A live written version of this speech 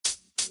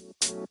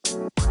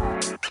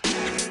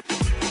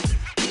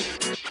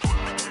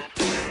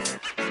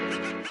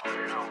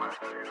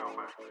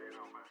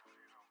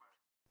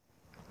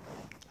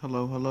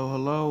Hello, hello,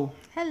 hello.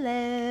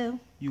 Hello.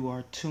 You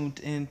are tuned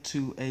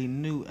into a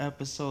new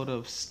episode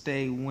of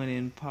Stay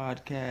Winning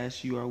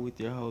Podcast. You are with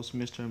your host,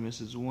 Mr. and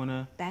Mrs.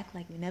 Winner. Back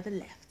like we never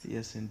left.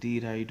 Yes,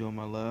 indeed. How you doing,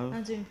 my love?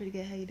 I'm doing pretty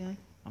good. How you doing?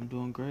 I'm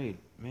doing great.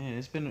 Man,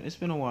 it's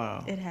been a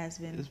while. It has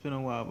been. It's been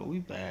a while, but we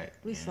back.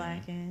 We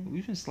slacking.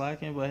 We've been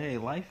slacking, but hey,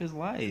 life is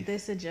life.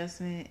 This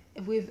adjustment,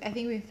 I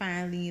think we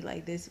finally,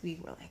 like this week,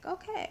 we're like,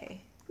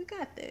 okay, we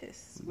got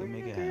this. We're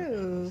in a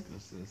groove.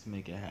 Let's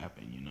make it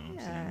happen, you know what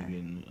Yeah. I'm saying? We're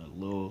getting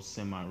a little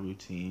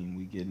semi-routine.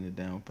 We getting it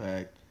down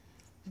packed.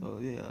 So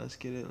yeah, let's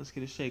get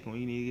it shaking.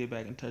 We need to get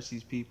back and touch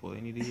these people.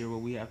 They need to hear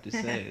what we have to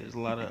say. There's a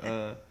lot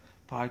of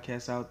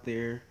podcasts out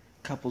there,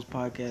 couples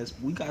podcasts.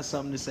 We got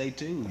something to say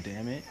too,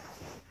 damn it.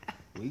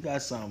 We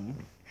got something.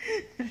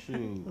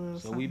 Shoot.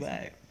 So we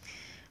back.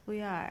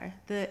 We are.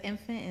 The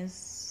infant is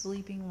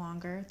sleeping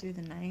longer through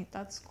the night.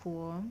 That's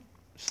cool.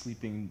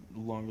 Sleeping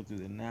longer through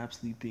the nap,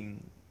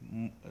 sleeping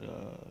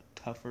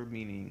tougher,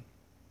 meaning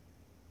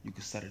you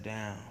can set her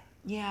down.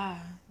 Yeah,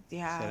 Set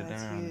her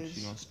that's down. huge.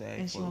 She gonna stay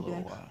And for she a won't be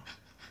little like, while.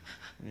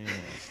 Yeah,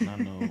 it's not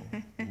no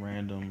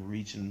random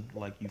reaching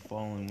like you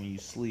falling when you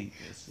sleep.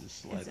 It's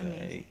just like It's amazing.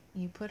 hey,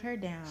 You put her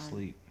down,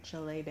 sleep.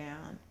 she'll lay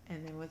down,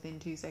 and then within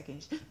 2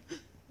 seconds,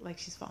 like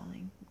she's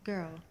falling.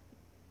 Girl,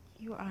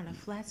 you are on a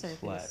flat surface.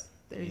 Flat.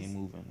 Ain't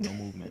moving. No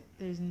movement.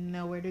 There's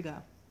nowhere to go.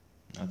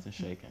 Nothing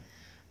shaking.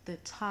 The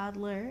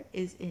toddler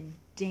is in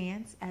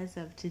dance as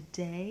of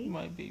today.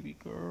 My baby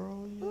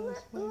girl.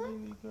 Yes, my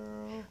baby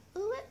girl.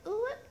 Ooh it,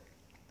 ooh it.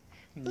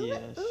 Yeah,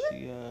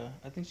 she.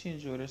 I think she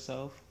enjoyed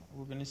herself.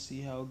 We're gonna see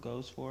how it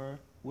goes for her.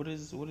 What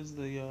is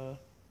the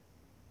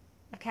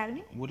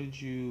Academy? What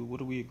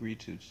do we agree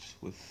to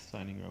with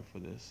signing her up for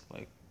this?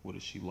 Like, what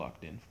is she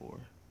locked in for?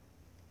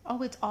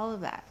 Oh, it's all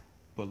of that.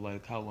 But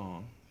like, how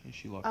long is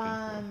she locked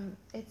in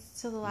for?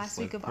 It's till the last It's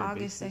week like of per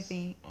August, basis? I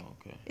think. Oh,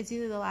 okay. It's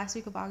either the last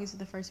week of August or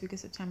the first week of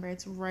September.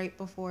 It's right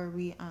before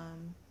we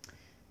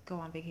go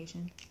on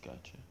vacation.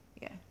 Gotcha.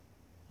 Yeah.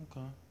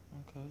 Okay.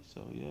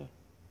 So yeah,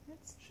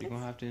 It's gonna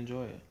have to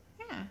enjoy it.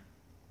 yeah.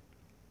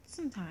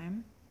 Some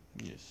time.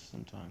 Yes,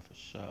 sometime for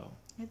sure.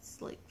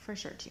 It's like for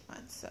sure 2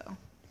 months, so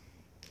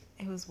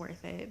it was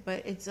worth it.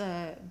 But it's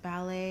a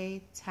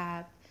ballet,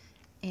 tap,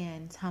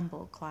 and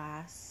tumble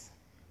class,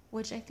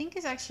 which I think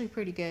is actually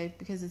pretty good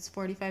because it's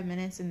 45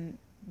 minutes, and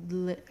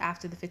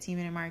after the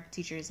 15-minute mark,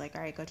 teacher is like,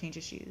 all right, go change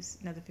your shoes.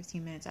 Another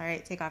 15 minutes. All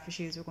right, take off your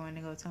shoes. We're going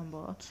to go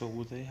tumble. So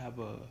will they have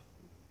a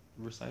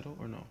recital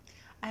or no?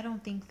 I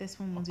don't think this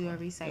one will do a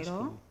recital,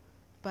 Cool.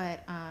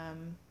 but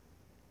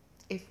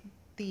if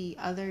the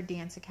other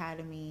dance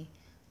academy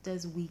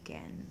does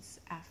weekends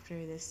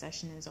after this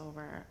session is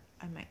over,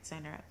 I might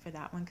sign her up for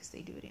that one because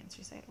they do a dance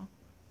recital.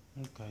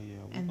 Okay, yeah,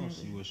 we're And gonna then-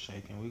 see what's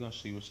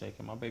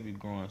shaking. My baby's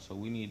growing, so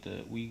we need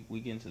to we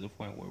getting to the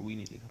point where we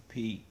need to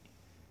compete.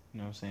 You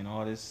know what I'm saying?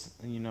 All this,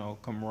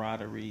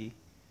 camaraderie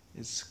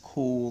is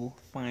cool,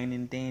 fine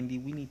and dandy.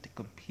 We need to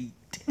compete.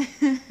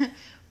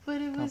 But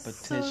it was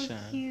so Competition.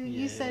 cute. Yeah,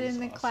 You it said was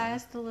in the awesome.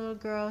 class, the little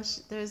girl,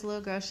 there's a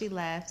little girl, she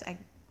left.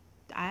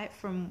 I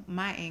from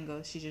my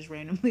angle, she just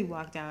randomly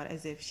walked out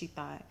as if she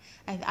thought,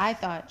 I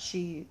thought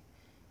she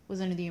was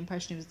under the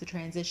impression it was the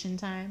transition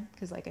time.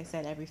 Because like I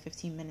said, every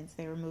 15 minutes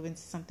they were moving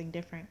to something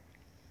different.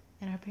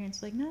 And her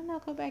parents were like, no,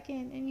 go back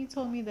in. And you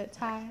told me that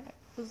Ty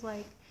was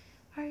like,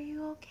 are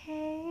you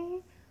okay?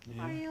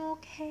 Yeah. Are you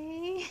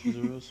okay? She's a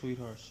real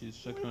sweetheart. She's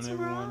checking What's on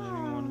everyone.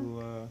 wrong? Anyone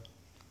who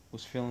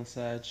was feeling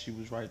sad, she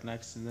was right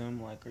next to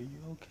them. Like, are you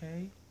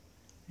okay?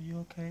 Are you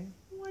okay?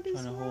 What is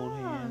Trying to wrong? hold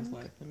hands.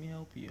 Like, let me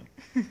help you.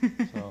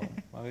 So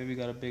my baby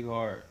got a big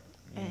heart.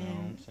 You know what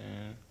I'm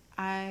saying?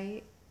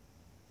 I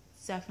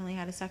definitely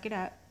had to suck it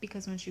up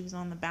because when she was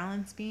on the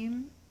balance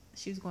beam,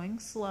 she was going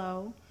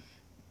slow,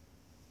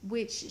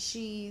 which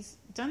she's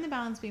done the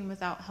balance beam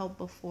without help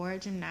before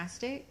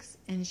gymnastics,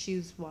 and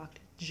she's walked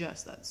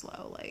just that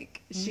slow.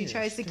 Like, she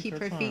tries to take keep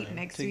her feet time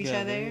next to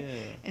together, each other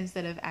yeah.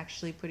 instead of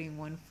actually putting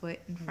one foot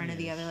in front of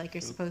the other like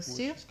you're supposed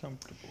to. She's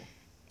comfortable.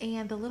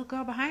 And the little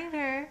girl behind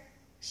her,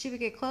 she would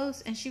get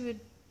close and she would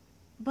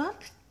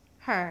bump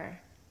her.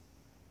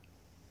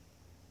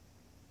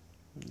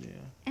 Yeah.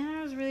 And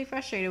I was really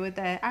frustrated with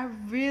that. I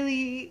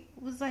really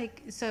was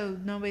like, so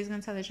nobody's going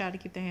to tell their child to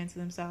keep their hands to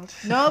themselves?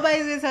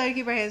 Nobody's going to tell her to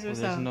keep her hands to Well,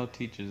 themselves. there's no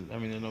teachers. I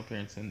mean, there's no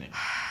parents in there.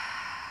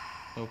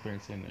 No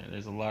parents in there.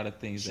 There's a lot of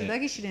things She's that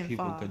lucky she didn't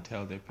people fall. could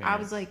tell their parents. I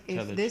was like,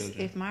 tell their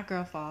children. if my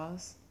girl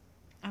falls,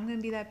 I'm going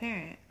to be that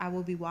parent. I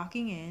will be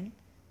walking in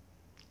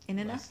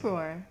an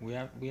uproar. We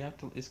have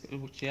to.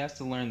 She has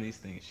to learn these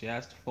things. She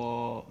has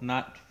to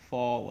not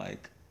fall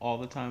like all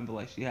the time, but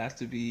like she has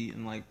to be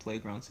in like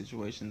playground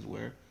situations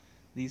where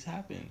these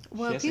happen.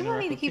 Well, people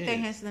need to keep their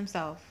hands to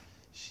themselves.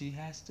 She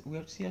has to. We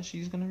have to see how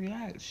she's gonna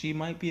react. She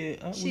might be.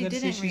 She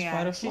didn't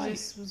react. She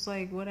just was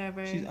like,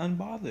 whatever. She's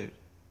unbothered.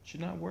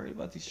 She's not worried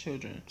about these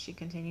children. She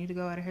continued to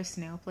go at her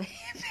snail play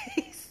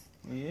pace.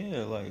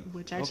 Yeah, like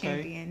Which I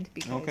championed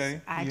because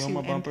okay. I You too on my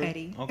am bumper?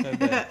 petty. Okay,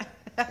 bet.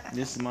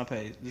 This is my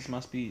pace. This is my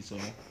speed. So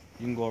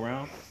you can go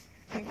around.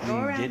 You Go can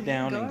around get me.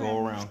 down Go and go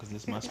around around me. because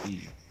this is my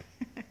speed.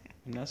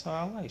 And that's how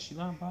I like. She's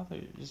not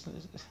bothered.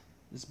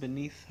 It's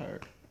beneath her.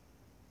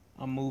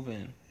 I'm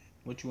moving.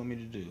 What you want me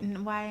to do?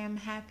 Why I'm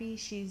happy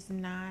she's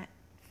not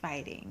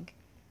fighting.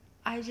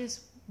 I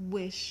just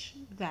wish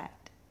that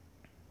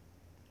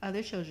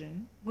other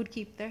children would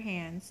keep their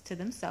hands to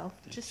themselves,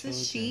 just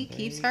as she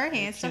keeps her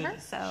hands to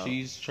herself.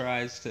 She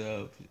tries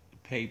to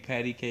pay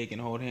patty cake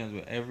and hold hands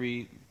with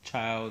every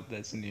child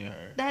that's near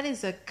her. That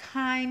is a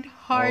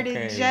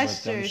kind-hearted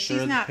gesture.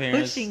 She's not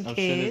pushing I'm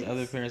kids. sure there's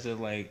other parents that are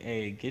like,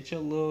 hey, get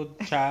your little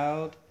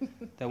child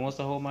that wants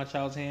to hold my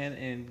child's hand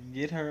and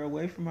get her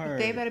away from her.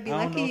 They better be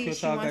I don't know if lucky your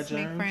she child wants got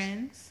to make germs.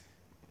 friends.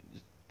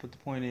 But the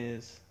point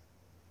is,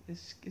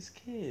 it's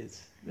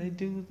kids. They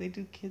do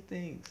kid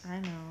things. I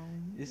know.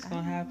 It's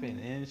gonna happen,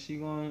 and she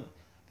gonna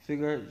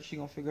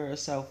figure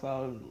herself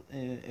out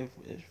in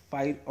if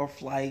fight or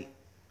flight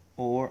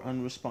or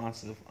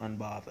unresponsive,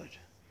 unbothered.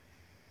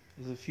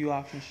 There's a few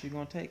options she's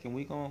gonna take, and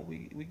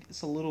we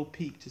it's a little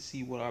peek to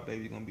see what our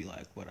baby's gonna be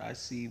like. But I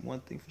see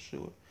one thing for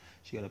sure: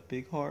 she got a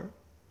big heart.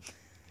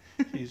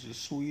 She's a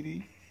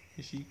sweetie,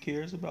 and she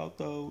cares about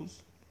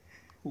those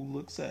who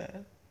look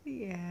sad.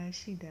 Yeah,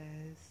 she does.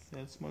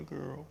 That's my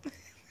girl.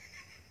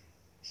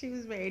 She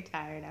was very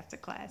tired after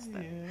class, though.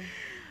 Yeah.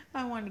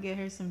 I wanted to get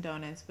her some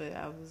donuts, but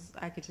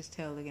I could just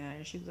tell looking at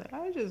her. She was like,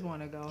 I just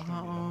want to go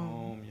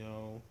home.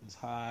 Yo. It's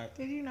hot.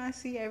 Did you not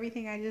see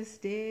everything I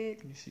just did?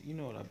 You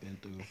know what I've been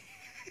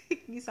through.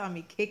 You saw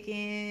me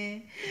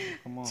kicking,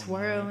 Come on,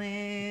 twirling.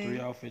 man. 3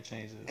 outfit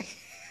changes.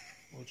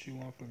 What you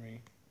want from me?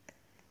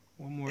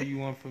 What more you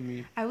want from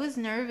me? I was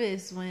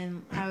nervous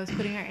when I was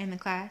putting her in the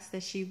class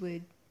that she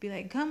would be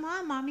like, come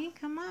on, mommy,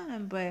 come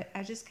on. But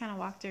I just kind of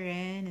walked her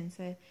in and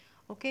said,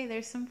 okay,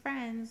 there's some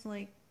friends.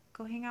 Like,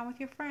 go hang out with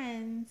your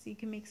friends. You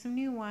can make some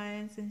new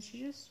ones. And she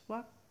just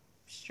walked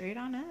straight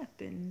on up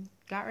and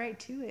got right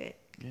to it.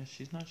 Yeah,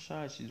 she's not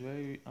shy. She's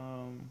very,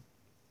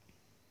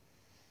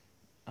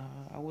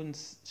 I wouldn't,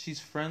 she's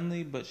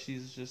friendly, but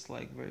she's just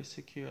like very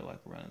secure, like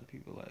around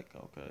people like,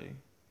 okay,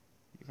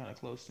 you're kind of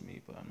close to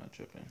me, but I'm not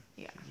tripping.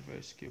 Yeah. She's a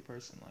very secure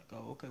person. Like,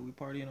 oh, okay, we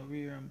partying over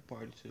here. I'm a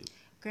party too.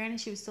 Granted,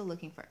 she was still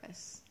looking for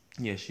us.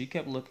 Yeah, she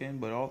kept looking,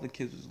 but all the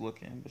kids was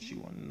looking, but she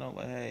wanted to know,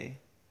 like, hey,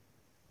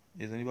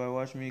 is anybody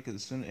watching me?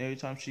 Because every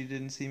time she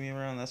didn't see me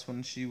around, that's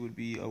when she would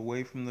be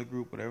away from the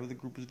group, whatever the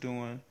group is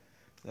doing.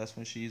 That's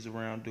when she's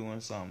around doing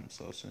something.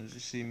 So as soon as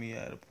you see me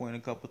at a point a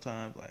couple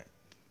times, like,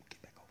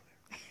 get back over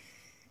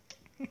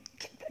there.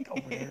 Get back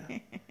over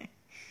there.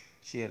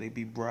 She had to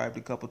be bribed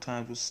a couple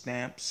times with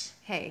stamps.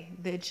 Hey,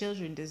 the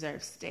children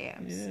deserve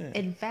stamps. Yeah.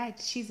 In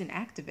fact, she's an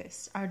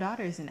activist. Our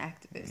daughter is an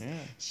activist. Yeah.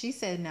 She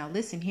said, now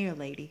listen here,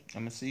 lady.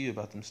 I'm going to see you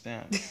about them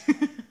stamps.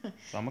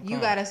 So I'm You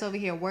got us over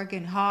here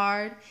working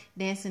hard,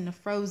 dancing to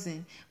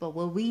Frozen, but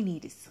what we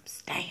need is some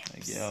stamps.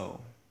 Like,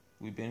 yo,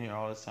 we've been here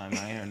all this time.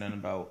 I ain't heard nothing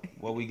about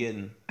what we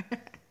getting.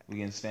 We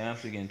getting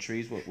stamps. We getting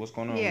trees. What's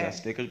going on? Yeah. We got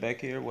stickers back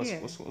here. What's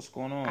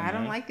going on? I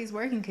don't man? like these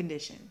working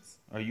conditions.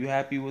 Are you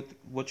happy with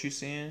what you're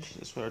seeing?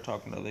 That's what I'm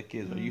talking to other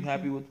kids. Are you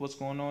happy with what's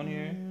going on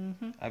here?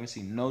 Mm-hmm. I haven't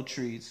seen no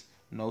treats,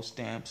 no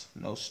stamps,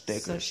 no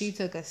stickers. So she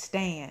took a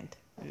stand.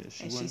 Yeah,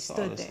 she and went she and saw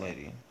stood this there.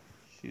 lady.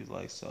 She was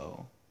like,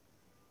 so,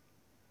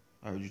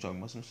 I heard you talking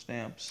about some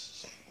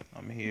stamps.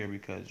 I'm here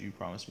because you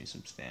promised me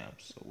some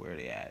stamps. So where are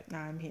they at?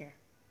 Now I'm here.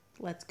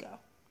 Let's go.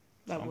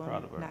 So I'm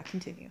proud of her. Not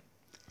continue.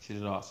 She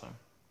did awesome.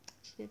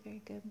 She did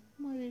very good.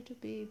 My little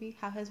baby.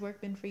 How has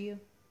work been for you?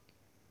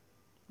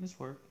 It's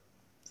work.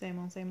 Same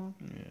old, same old.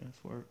 Yeah,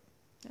 it's work.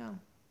 Oh.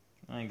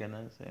 I ain't got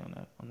nothing to say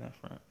on that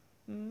front.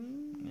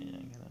 Mm. Yeah, I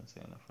ain't got nothing to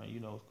say on that front. You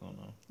know what's going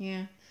on.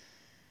 Yeah.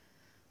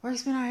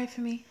 Work's been alright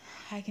for me.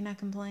 I cannot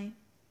complain.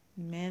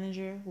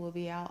 Manager will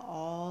be out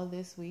all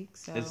this week,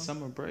 so It's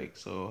summer break,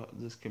 so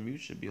this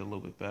commute should be a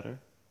little bit better.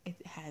 it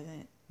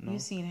hasn't. No?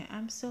 You've seen it.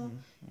 I'm still.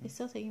 Mm-hmm. It's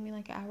still taking me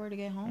like an hour to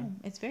get home.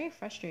 It's very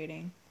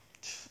frustrating.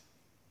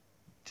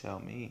 Tell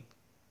me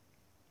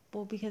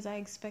Well, because I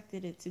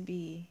expected it to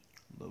be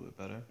a little bit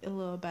better. a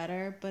little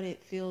better, but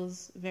it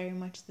feels very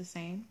much the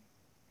same.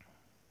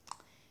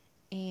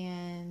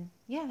 And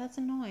yeah, that's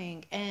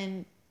annoying.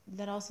 And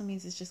that also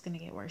means it's just gonna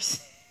get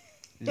worse.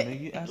 You know,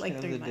 you asked Like me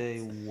the 3 other day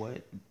months.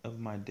 what of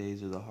my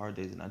days are the hard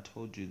days, and I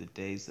told you the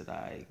days that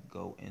I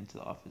go into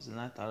the office, and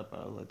I thought about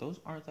it, I was like, those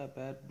aren't that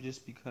bad,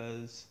 just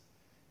because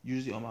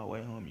usually on my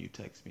way home you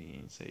text me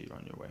and say you're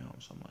on your way home,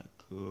 so I'm like,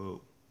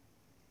 cool.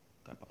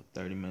 Got about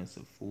 30 minutes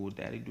of full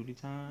daddy duty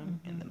time,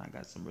 and then I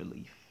got some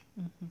relief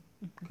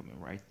coming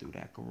right through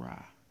that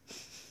garage.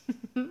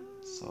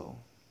 So,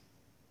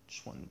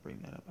 just wanted to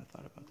bring that up. I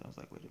thought about that. I was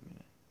like, wait a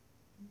minute.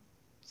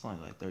 It's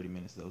only like 30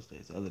 minutes those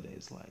days. The other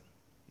days, like,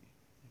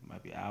 it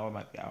might be an hour,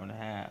 might be an hour and a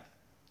half.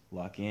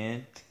 Lock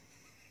in.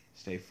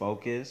 Stay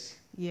focused.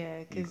 Yeah,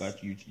 You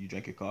because you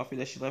drank your coffee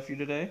that she left you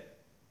today?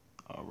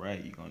 All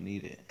right, you're going to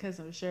need it.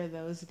 I'm sure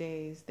those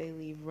days they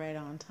leave right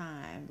on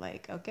time.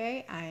 Like,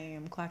 okay, I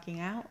am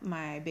clocking out.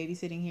 My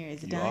babysitting here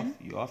is done.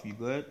 You off? You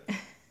good? Oh.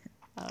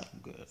 I'm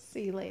good.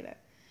 See you later.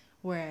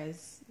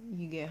 Whereas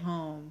you get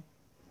home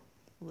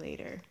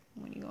later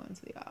when you go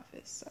into the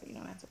office, so you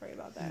don't have to worry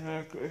about that.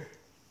 Exactly.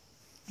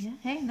 Yeah.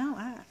 Hey, no,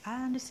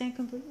 I understand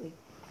completely.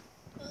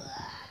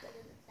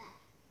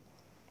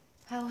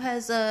 How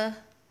has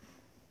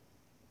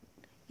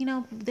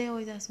they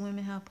always ask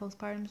women how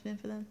postpartum's been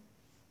for them.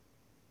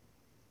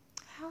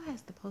 How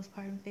has the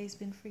postpartum phase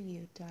been for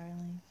you,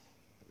 darling?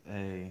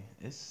 Hey,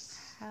 it's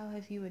How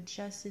have you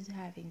adjusted to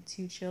having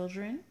 2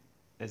 children?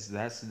 that's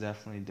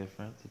definitely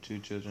different. The 2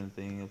 children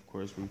thing, of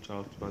course, we've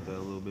talked about that a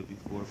little bit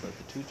before, but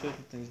the 2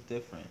 children thing is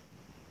different.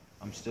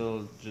 I'm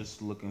still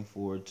just looking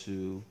forward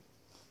to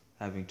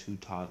having 2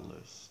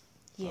 toddlers.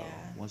 So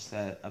Yeah. once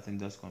that, I think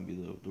that's going to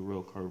be the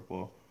real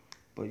curveball.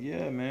 But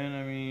yeah, man,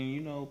 I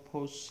mean,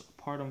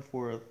 postpartum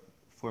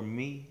for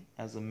me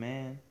as a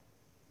man,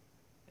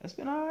 it's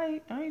been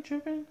alright. I ain't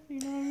tripping. You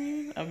know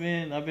what I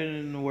mean? I've been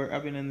in the work.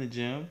 I've been in the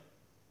gym.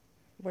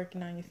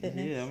 Working on your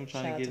fitness. Yeah,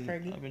 Shout out to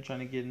Fergie. I've been trying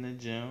to get in the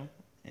gym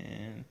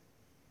and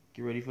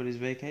get ready for this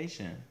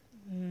vacation.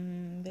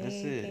 That's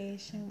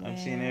it. I'm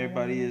seeing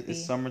everybody.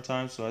 It's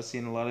summertime, so I've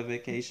seen a lot of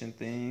vacation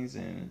things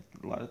and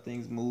a lot of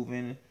things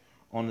moving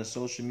on the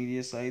social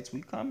media sites.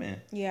 We coming.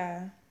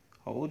 Yeah.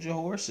 Hold your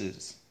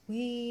horses.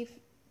 We've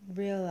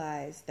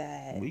realized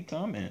that We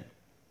coming.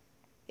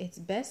 it's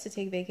best to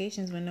take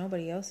vacations when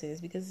nobody else is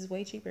because it's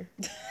way cheaper.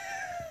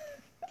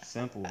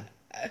 Simple.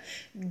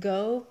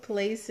 Go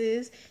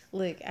places.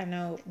 Look, I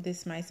know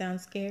this might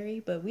sound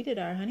scary, but we did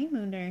our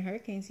honeymoon during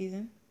hurricane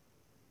season.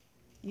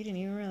 You didn't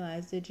even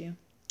realize, did you?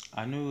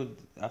 I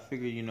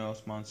figured,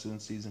 it's monsoon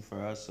season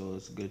for us, so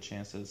it's a good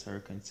chance that it's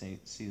hurricane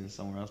season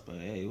somewhere else. But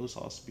hey, it was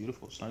also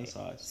beautiful, sunny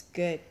side. It's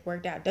good.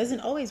 Worked out.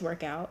 Doesn't always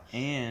work out.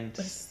 And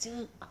but it's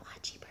still a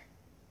lot cheaper.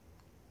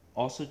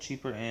 Also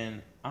cheaper,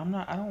 and I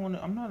don't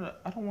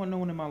want no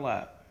one in my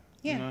lap.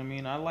 Yeah. You know what I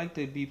mean? I like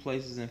to be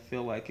places and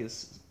feel like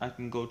I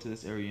can go to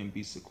this area and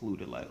be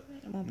secluded. Like,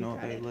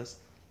 babe, let's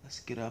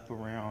get up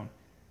around.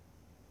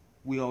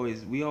 We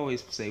always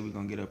say we're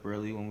gonna get up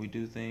early when we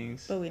do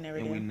things, but we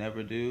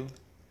never do.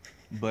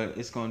 But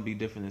it's gonna be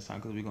different this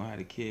time because we're gonna have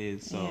the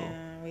kids. So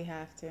yeah, we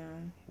have to.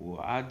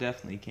 Well, I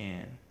definitely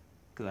can,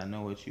 because I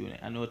know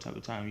what type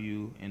of time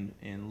you and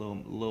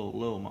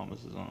little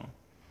mamas is on.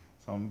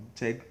 So I'm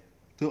take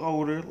the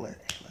older.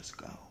 Let's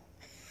go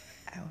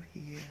out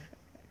here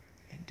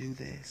and do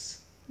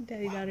this.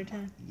 Daddy daughter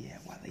time. Yeah,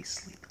 while they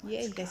sleep.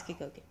 Yeah, you guys could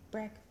go get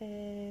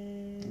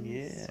breakfast.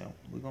 Yeah,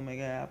 we're gonna make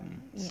it happen.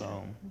 Yeah,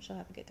 so she'll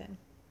have a good time.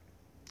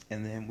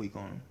 And then we're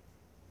gonna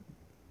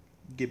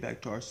get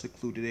back to our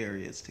secluded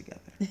areas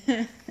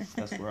together.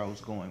 That's where I was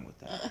going with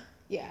that.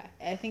 Yeah,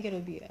 I think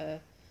it'll be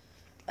a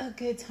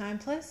good time.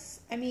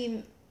 Plus, I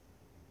mean,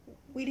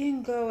 we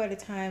didn't go at a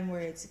time where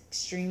it's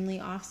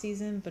extremely off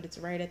season, but it's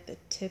right at the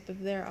tip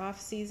of their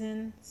off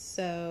season,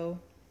 so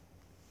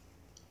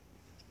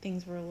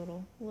things were a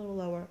little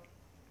lower.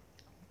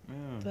 Yeah.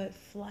 But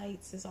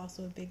flights is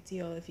also a big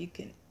deal. If you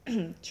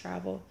can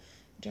travel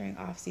during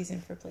off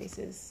season for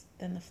places,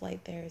 then the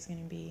flight there is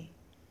going to be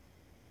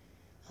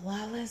a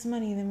lot less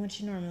money than what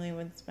you normally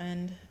would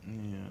spend.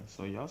 Yeah,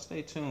 so y'all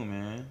stay tuned,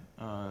 man.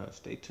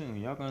 Stay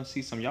tuned. Y'all gonna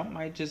see y'all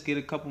might just get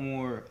a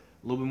little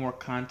bit more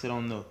content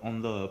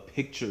on the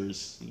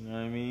pictures. You know what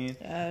I mean?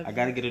 I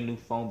gotta get a new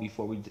phone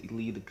before we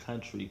leave the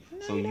country.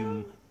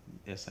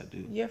 Yes, I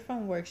do. Your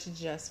phone works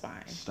just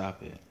fine.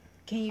 Stop it.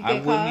 Can you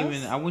get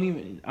calls?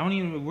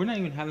 We're not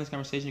even having this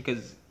conversation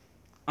because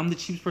I'm the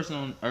cheapest person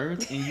on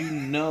earth,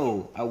 and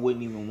I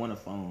wouldn't even want a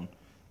phone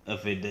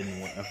if it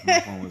didn't work, if my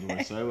phone was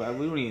working. So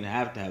we don't even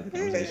have to have the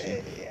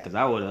conversation because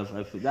I would have.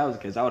 If that was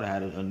the case, I would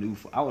have had a new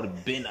phone. I would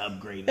have been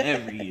upgrading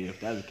every year if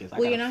that was the case. I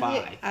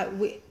got a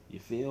 5. You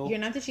feel? You're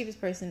not the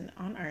cheapest person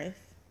on earth.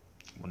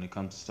 When it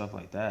comes to stuff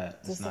like that,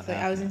 it's not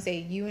happening. I was gonna say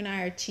you and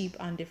I are cheap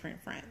on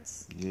different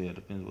fronts. Yeah, it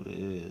depends what it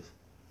is.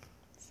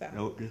 So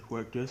nope, this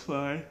worked just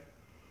fine.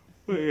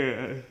 But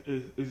yeah,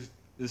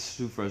 it's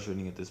too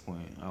frustrating at this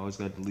point. I always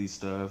got to delete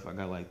stuff. I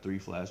got like 3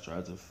 flash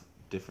drives of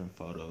different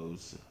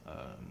photos.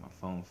 My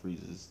phone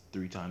freezes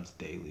 3 times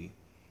daily.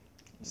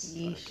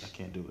 I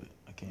can't do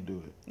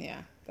it.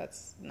 Yeah,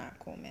 that's not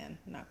cool, man.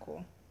 Not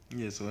cool.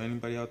 Yeah, so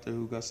anybody out there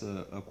who got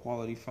a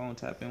quality phone,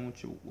 tap in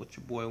with your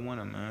boy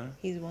Winner, man.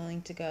 He's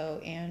willing to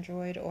go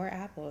Android or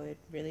Apple. It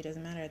really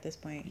doesn't matter at this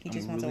point. He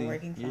just wants a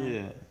working phone.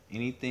 Yeah,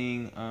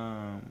 anything.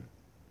 How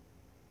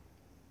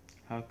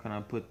can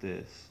I put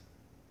this?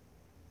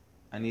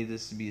 I need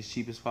this to be as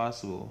cheap as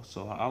possible.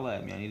 So holla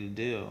at me. I need a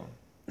deal.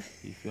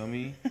 You feel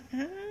me?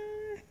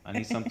 I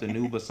need something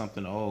new but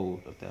something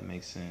old, if that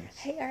makes sense.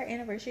 Hey, our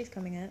anniversary's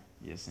coming up.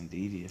 Yes,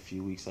 indeedy. A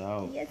few weeks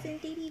out. Yes,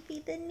 indeedy.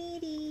 Feed the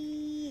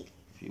needy.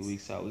 A few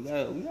weeks out. We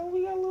got a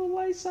little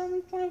light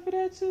something planned for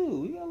that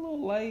too. We got a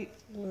little light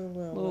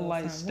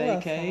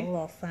staycay.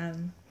 Little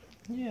fun.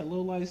 Yeah, a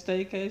little light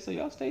staycay. So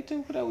y'all stay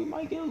tuned for that.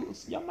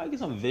 Y'all might get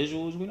some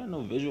visuals. We don't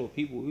know visual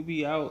people. We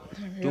be out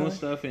doing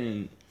stuff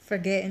and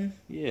forgetting.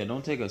 Yeah,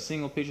 don't take a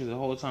single picture the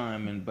whole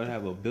time but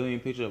have a billion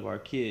pictures of our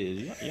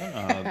kids. Y'all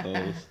know how it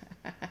goes.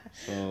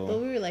 So, but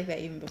we were like that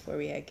even before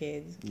we had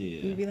kids.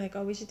 Yeah. We'd be like,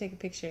 oh, we should take a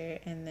picture,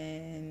 and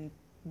then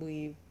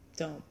we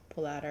don't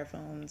pull out our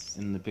phones.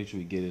 And the picture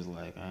we get is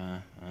like,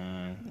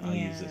 I'll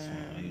use this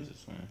one. I'll use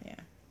this one. Yeah.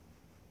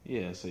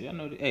 Yeah, so y'all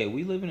know, hey,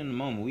 we living in the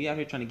moment. We out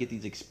here trying to get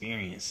these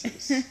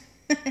experiences.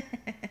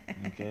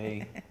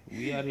 Okay?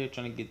 We out here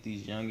trying to get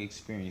these young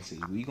experiences.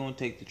 We gonna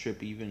take the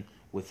trip even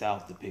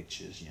without the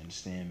pictures. You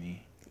understand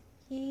me?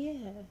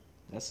 Yeah.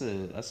 That's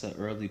an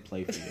early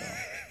play for y'all.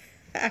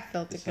 I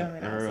felt it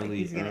coming. I was like,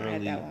 he's gonna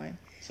add that one.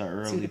 It's an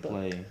early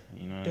play.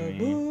 You know what I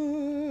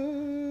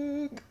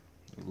mean? Book.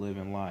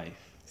 Living life.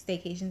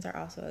 Staycations are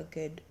also a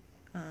good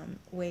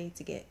way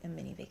to get a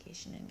mini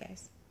vacation in,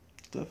 guys.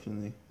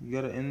 Definitely, you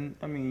gotta, and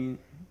I mean,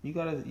 you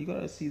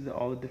gotta see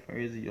all the different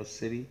areas of your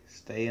city,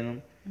 stay in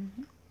them,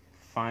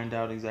 find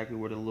out exactly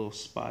where the little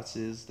spots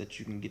is that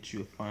you can get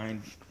you a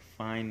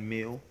fine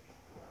meal.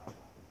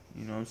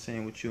 You know what I'm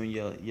saying, with you and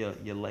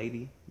your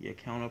lady, your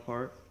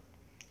counterpart.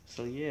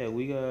 So yeah,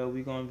 we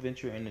gonna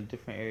venture in a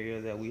different area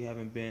that we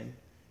haven't been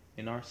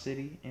in our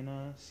city and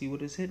see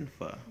what it's hitting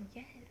for.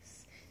 Yes.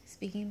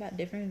 Speaking about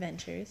different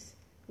ventures,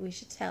 we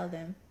should tell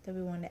them that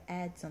we want to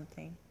add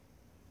something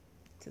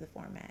to the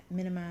format.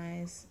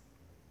 Minimize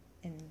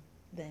and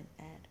then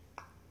add.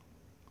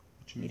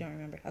 What you mean? You don't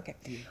remember? Okay.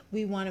 Yeah.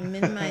 We want to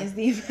minimize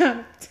the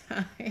amount of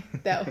time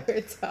that we're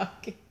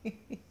talking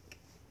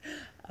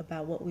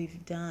about what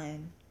we've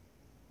done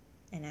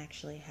and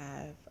actually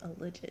have a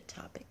legit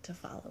topic to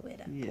follow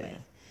it up with.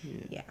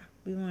 Yeah.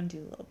 We want to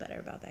do a little better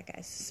about that,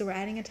 guys. So we're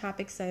adding a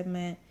topic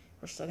segment.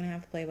 We're still going to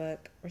have the playbook.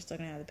 We're still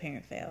going to have the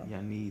parent fail.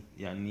 Y'all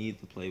need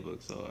the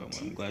playbook. So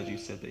I'm glad you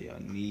said that. Y'all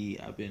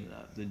need. I've been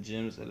the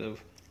gems that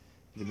have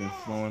been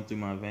flowing through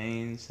my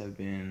veins have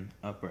been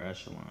upper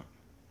echelon.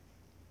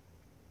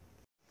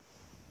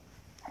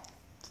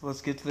 So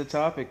let's get to the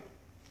topic.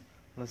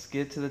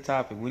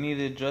 We need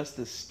to address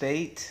the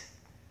state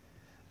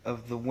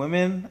of the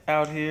women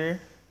out here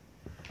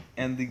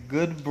and the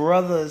good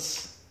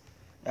brothers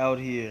out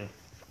here.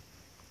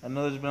 I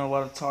know there's been a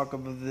lot of talk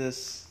of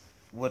this,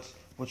 what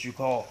you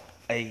call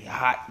a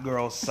hot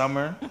girl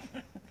summer.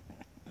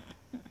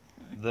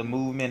 The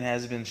movement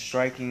has been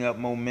striking up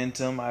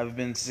momentum, I've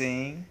been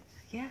seeing.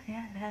 Yeah,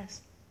 it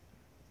has.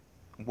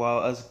 While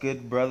us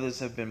good brothers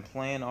have been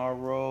playing our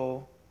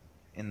role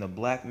in the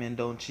Black Men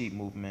Don't Cheat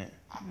movement.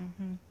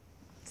 Mm-hmm.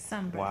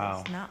 Some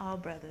brothers, not all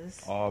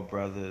brothers. All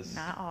brothers.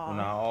 Not all. Well,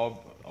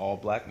 not all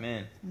black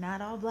men.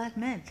 Not all black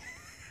men.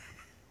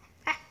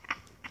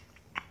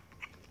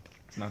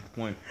 It's not the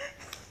point.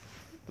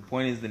 The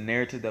point is the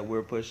narrative that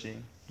we're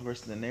pushing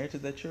versus the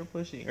narrative that you're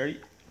pushing.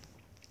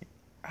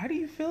 How do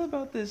you feel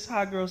about this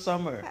hot girl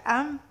summer?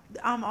 I'm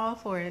all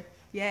for it.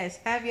 Yes,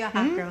 have your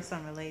hot girl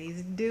summer,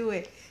 ladies. Do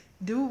it.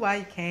 Do while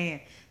you can.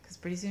 Because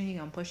pretty soon you're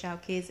going to push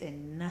out kids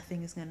and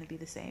nothing is going to be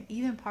the same.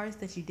 Even parts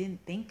that you didn't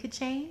think could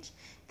change,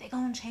 they're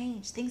going to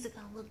change. Things are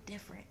going to look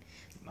different.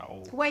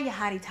 No. Wear your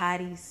hottie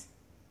toddies.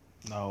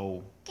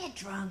 No. Get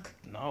drunk.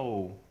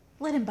 No.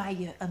 Let him buy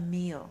you a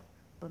meal.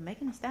 But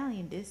Megan Thee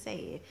Stallion did say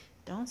it.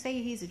 Don't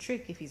say he's a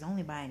trick if he's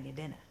only buying you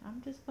dinner.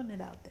 I'm just putting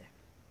it out there.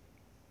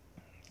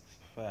 It's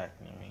a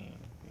fact. I mean,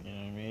 you know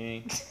what I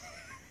mean?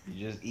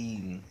 You're just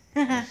eating.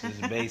 It's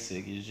just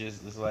basic.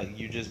 It's like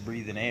you're just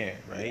breathing air,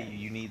 right? Yeah.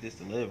 You need this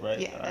to live, right?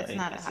 Yeah, that's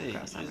not a hot girl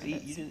You summer. just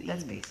eat. You just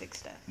that's eating. basic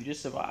stuff. You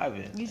just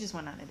surviving. You just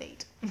went on a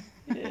date.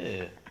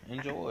 Yeah,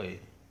 enjoy.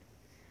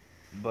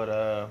 But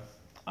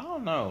I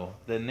don't know.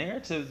 The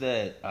narrative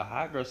that a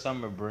hot girl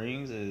summer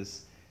brings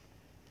is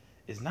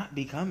not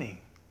becoming.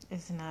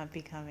 It's not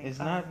becoming. It's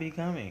not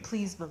becoming.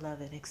 Please,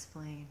 beloved,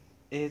 explain.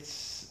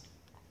 It's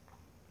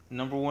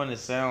number one. It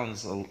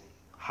sounds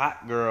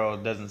hot girl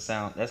doesn't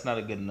sound. That's not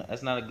a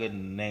good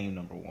name.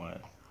 Number one.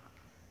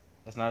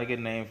 That's not a good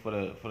name for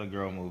the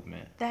girl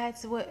movement.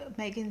 That's what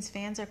Megan's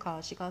fans are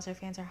called. She calls her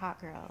fans her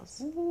hot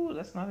girls. Ooh,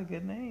 that's not a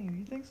good name.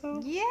 You think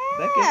so? Yeah.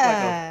 That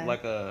gets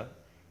like a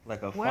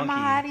Where funky. my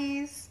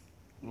hotties?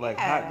 Like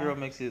Yeah. hot girl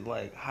makes it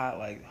like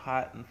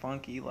hot and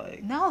funky.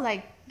 Like No,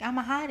 like I'm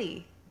a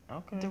hottie.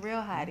 okay, The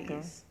real hotties.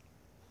 Okay.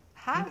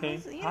 Hot. Okay.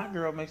 Was, you Hot know,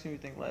 girl makes me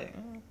think like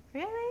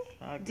really?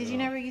 hot Did you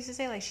girl. never used to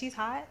say like she's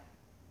hot?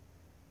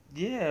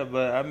 Yeah,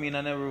 but I mean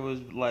I never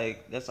was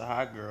like that's a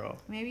hot girl.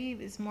 Maybe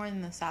it's more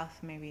in the South.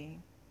 Maybe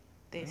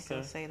they still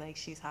Okay. say like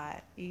she's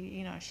hot.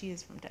 You know, she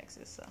is from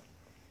Texas, so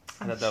I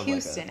from thought that was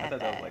Houston I at thought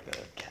that.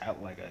 that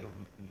was like a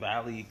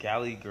Valley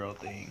Cali girl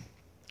thing.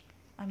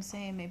 I'm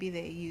saying maybe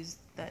they use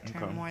that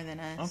term Okay. more than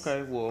us.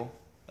 Okay, well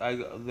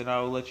then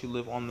I'll let you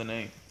live on the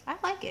name. I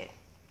like it.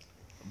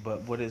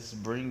 But what it's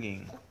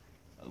bringing,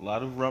 a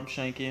lot of rump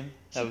shanking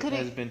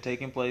has been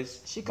taking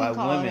place She by could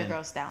call women. other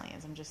girls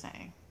stallions. I'm just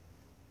saying,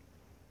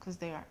 because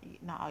they are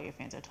not all your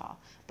fans are tall.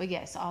 But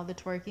yes, all the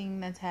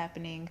twerking that's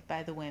happening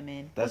by the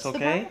women. That's What's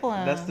okay. The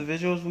problem? That's the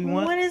visuals we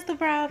want. What is the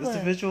problem?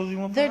 That's the visuals we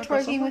want. They're for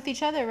Hot Girl twerking Summer? with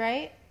each other,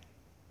 right?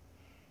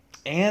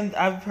 And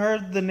I've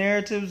heard the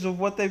narratives of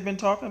what they've been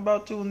talking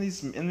about too in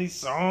these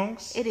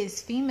songs. It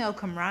is female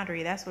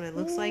camaraderie. That's what it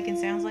looks like and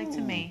sounds like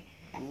to me.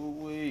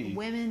 Ooh-wee.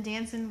 Women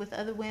dancing with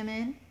other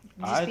women,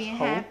 just I being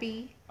hope-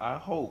 happy, I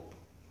hope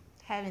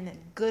having a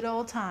good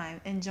old time,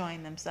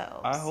 enjoying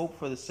themselves.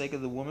 for the sake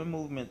of the women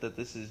movement that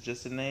this is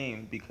just a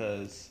name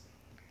because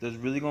there's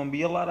really gonna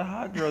be a lot of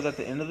hot girls at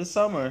the end of the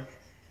summer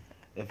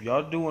if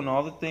y'all doing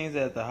all the things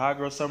that the hot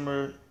girl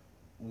summer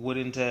would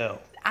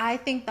entail. I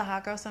think the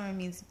hot girl summer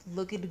means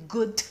looking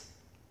good.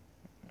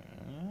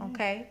 All right.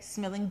 Okay?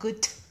 Smelling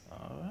good.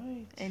 All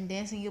right. And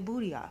dancing your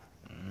booty off.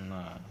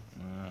 Nah.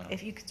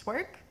 If you can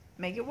twerk,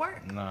 make it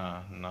work.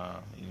 Nah.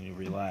 You need to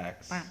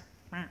relax.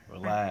 Relax.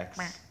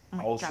 Relax.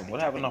 Wholesome.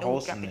 What happened to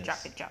wholesomeness?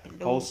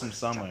 Wholesome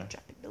summer.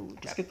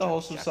 Let's get the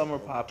wholesome summer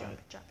popping.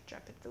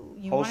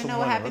 You want to know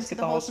what happened to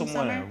the wholesome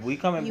summer? We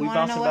bouncing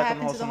back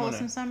on the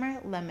wholesome summer?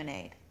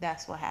 Lemonade.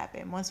 That's what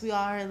happened. Once we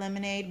all heard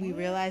lemonade, we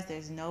realized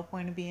there's no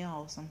point of being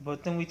wholesome.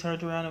 But then we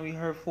turned around and we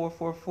heard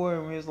 444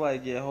 and we was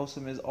like, yeah,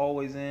 wholesome is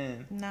always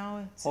in.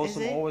 No,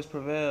 wholesome always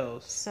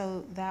prevails.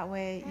 So that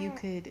way you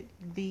could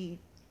be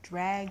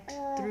dragged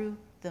through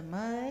the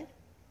mud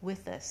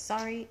with a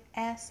sorry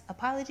ass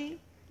apology.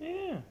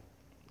 Yeah.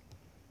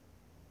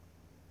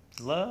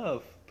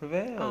 Love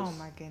prevails. Oh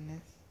my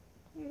goodness.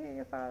 You hear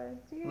your father.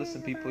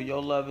 Listen, people,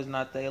 your love is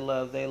not their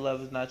love. Their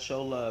love is not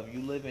your love.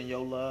 You live in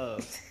your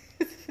love.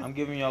 I'm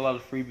giving you a lot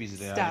of freebies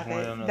today. Stop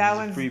it. That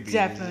one's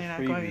definitely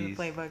not going in the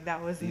playbook.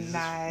 That was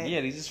not.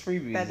 Yeah, these are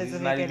freebies. That these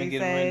doesn't are not make even any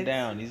getting written sense.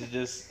 down. These are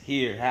just,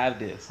 here, have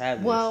this.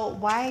 Well,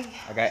 why?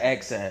 I got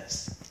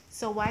excess.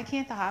 So why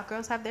can't the hot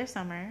girls have their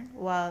summer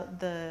while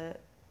the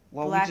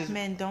Well, black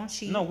men don't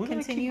cheat? No, we're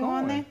gonna continue keep going.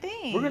 on their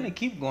thing. We're gonna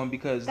keep going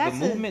because That's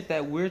the movement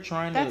that we're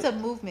trying to. That's a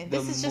movement.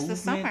 This is just a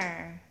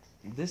summer.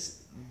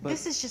 This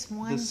is just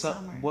one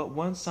summer. What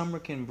one summer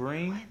can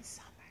bring One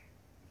summer.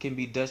 can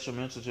be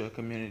detrimental to a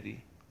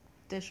community.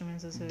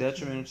 Detrimental To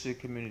the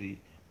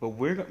community. But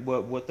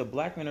what the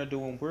black men are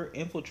doing, we're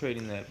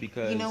infiltrating that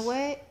because you know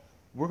what?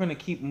 We're gonna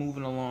keep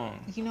moving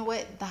along. You know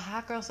what? The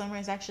hot girl summer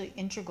is actually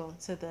integral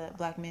to the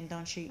black men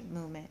don't cheat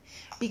movement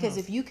because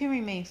if you can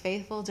remain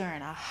faithful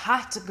during a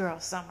hot girl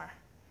summer,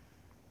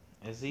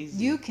 it's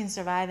easy. You can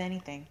survive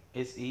anything.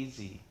 It's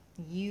easy.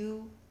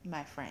 You,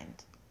 my friend,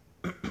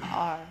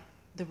 are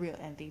the real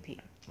MVP.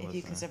 If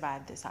you can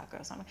survive this hot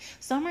girl summer.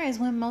 Summer is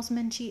when most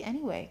men cheat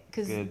anyway.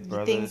 Because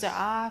things are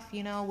off.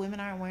 You know, women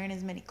aren't wearing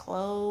as many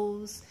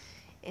clothes.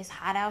 It's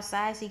hot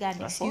outside, so you got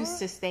an excuse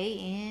to stay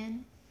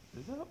in.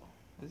 Is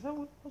that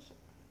what it was?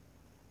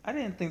 I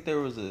didn't think there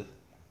was a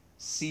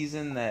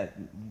season that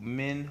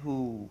men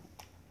who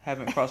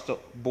haven't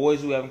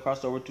boys who haven't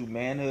crossed over to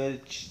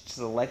manhood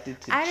selected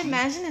to I'd cheat.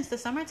 imagine it's the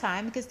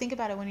summertime because think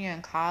about it, when you're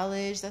in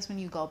college, that's when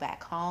you go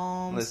back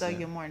home. Listen, so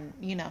you're more,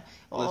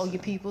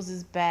 your people's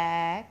is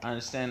back. I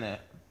understand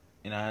that.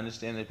 And I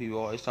understand that people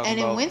always talk about.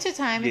 And in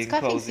wintertime, it's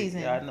cuffing cozy.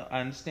 season. Yeah, I know.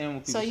 I understand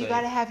what people say. So you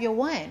got to have your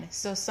one.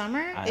 So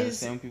summer I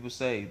understand what people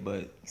say,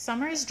 but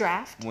summer is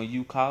draft. When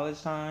you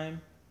college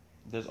time,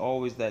 there's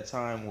always that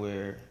time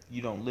where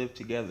you don't live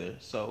together.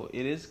 So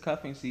it is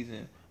cuffing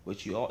season, but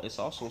it's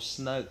also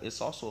snug. It's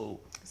also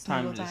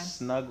time to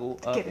snuggle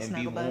up and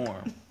be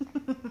warm.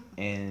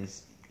 And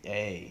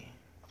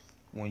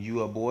when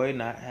you a boy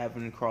not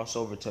having to cross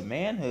over to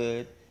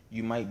manhood,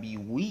 you might be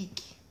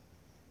weak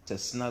to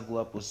snuggle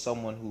up with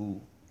someone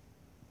who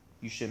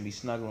you shouldn't be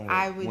snuggling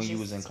with when you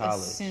was in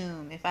college.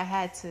 Assume if I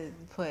had to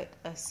put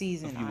a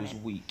season on it,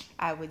 weak,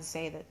 I would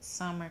say that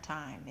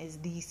summertime is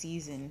the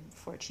season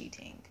for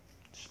cheating.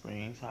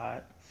 Spring's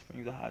hot.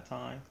 Spring's a hot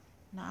time.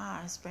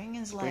 Nah, spring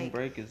is spring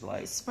break is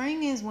like.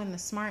 Spring is when the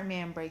smart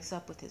man breaks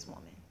up with his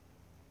woman.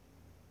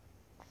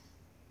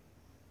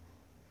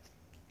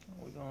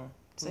 We're gonna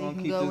you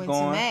can keep go this into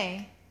going.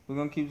 May. We're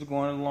gonna keep this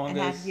going as long and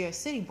as have your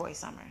city boy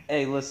summer.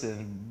 Hey,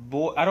 listen,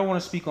 I don't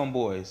want to speak on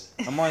boys.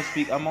 I'm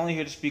only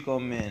here to speak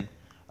on men.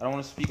 I don't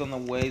want to speak on the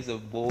ways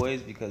of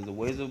boys because the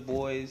ways of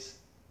boys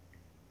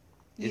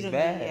is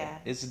bad. Yeah.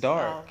 It's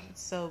dark.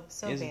 So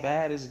it's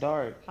bad. It's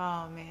dark.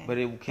 Oh man. But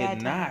it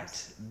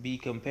cannot be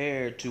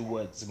compared to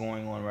what's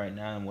going on right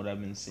now and what I've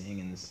been seeing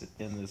in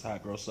this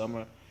hot girl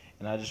summer.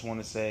 And I just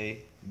want to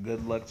say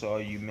good luck to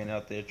all you men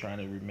out there trying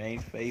to remain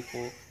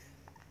faithful.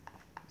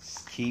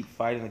 Just keep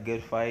fighting a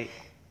good fight.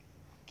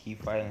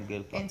 Keep fighting a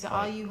good fight. And to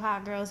all you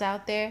hot girls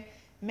out there,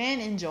 man,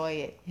 enjoy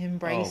it.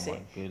 Embrace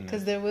it.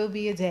 Because there will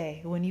be a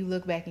day when you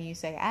look back and you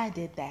say, I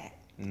did that.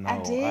 No, I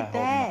did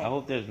that. I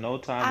hope there's no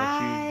time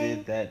that you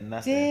did that.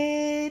 Nothing.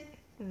 Did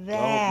that.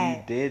 I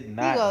hope you did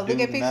not. You go look at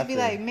pictures nothing. and be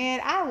like, man,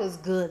 I was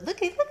good.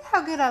 Look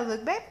how good I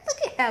look, baby.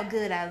 Look at how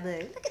good I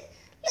look. Look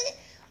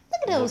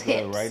at those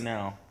hips. Good right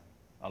now.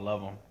 I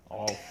love them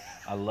all.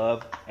 I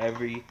love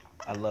every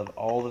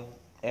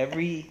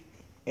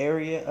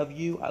area of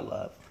you. I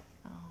love.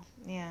 Oh,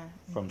 yeah.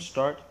 From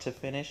start to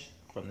finish,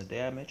 from the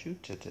day I met you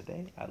to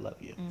today, I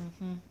love you.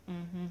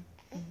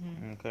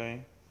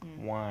 Okay.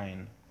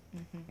 Wine.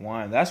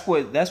 Wine. That's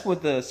what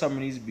the summer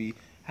needs to be.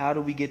 How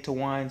do we get to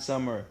wine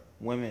summer,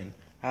 women?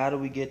 How do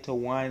we get to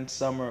wine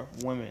summer,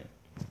 women?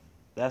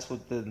 That's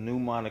what the new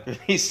moniker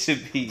needs to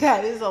be.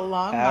 That is a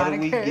long moniker. How do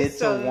we get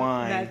to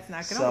wine that's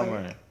not gonna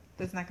summer? Work.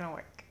 That's not gonna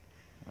work.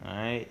 All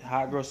right.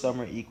 Hot girl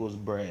summer equals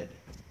bread.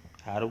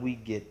 How do we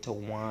get to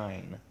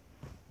wine?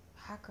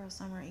 Hot girl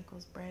summer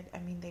equals bread. I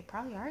mean, they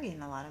probably are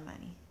getting a lot of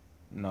money.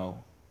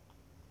 No.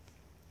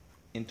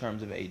 In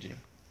terms of aging.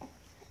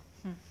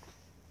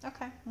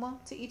 Okay, well,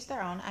 to each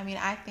their own. I mean,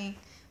 I think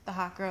the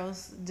hot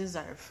girls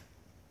deserve,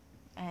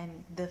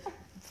 and the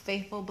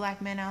faithful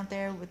black men out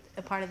there with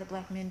a part of the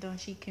Black Men Don't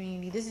Cheat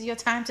community. This is your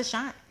time to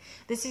shine.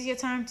 This is your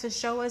time to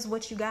show us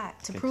what you got.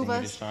 To Continue prove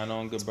us. to shine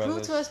on, good to brothers.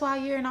 prove to us why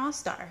you're an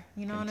all-star.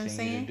 You know what I'm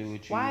Continue saying? to do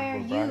what you Why are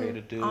were brought here to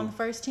you do. on the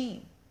first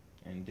team?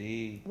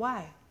 Indeed.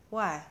 Why?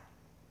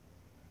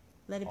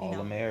 Let it be known.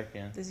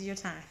 All-American. This is your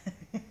time.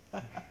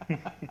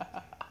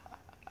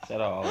 Shout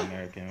out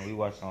All-American. We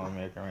watching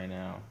All-American right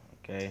now.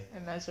 Okay.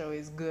 And that show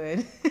is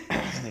good.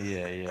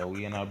 Yeah.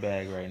 We in our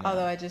bag right now.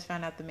 Although I just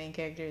found out the main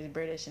character is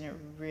British, and it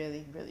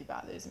really, really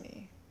bothers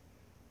me.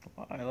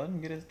 All right, let him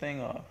get his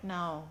thing off.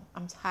 No,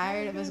 I'm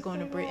tired of us going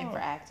to Britain for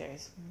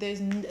actors.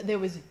 There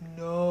was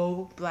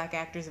no black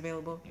actors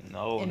available.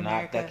 No, in not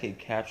America. that could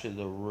capture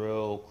the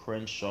real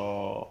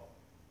Crenshaw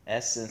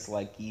essence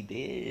like he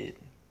did.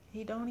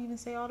 He don't even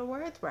say all the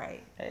words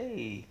right.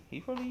 Hey, he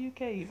from the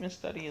UK. He been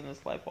studying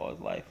this life all his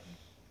life.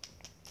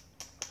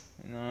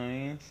 You know what I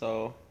mean?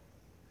 So,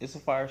 it's a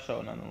fire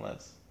show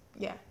nonetheless.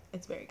 Yeah,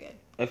 it's very good.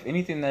 If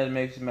anything that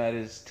makes me mad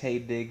is Tay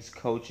Diggs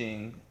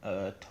coaching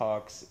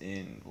talks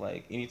in,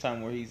 like,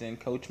 anytime where he's in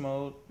coach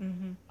mode,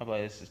 I'm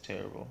like, this is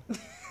terrible.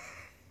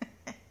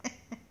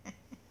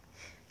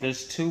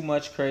 There's too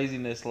much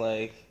craziness,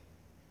 like,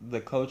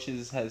 the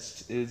coaches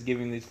is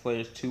giving these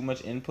players too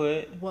much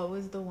input. What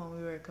was the one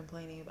we were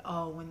complaining about?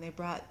 Oh, when they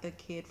brought the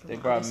kid from They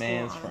the brought other school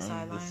mans on from the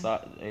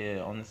sideline.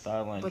 on the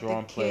sideline, But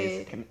drawing the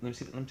plays. kid Let me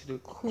see the who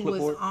clipboard.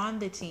 was on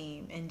the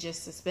team and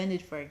just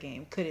suspended for a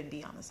game couldn't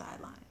be on the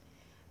sideline.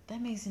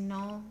 That makes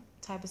no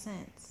type of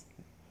sense.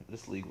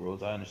 This league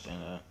rules, I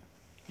understand that.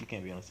 You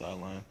can't be on the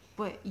sideline.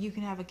 But you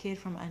can have a kid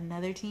from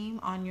another team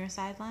on your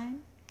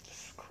sideline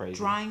It's crazy.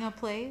 drawing up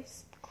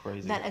plays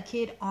Crazy. that a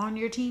kid on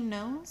your team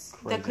knows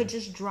that could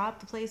just drop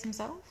the plays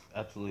himself.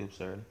 Absolutely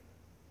absurd.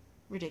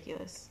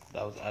 Ridiculous.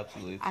 That was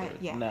absolutely absurd.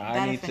 Yeah, now,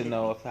 that I need to offended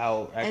know me. if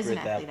how As an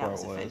accurate that athlete, I part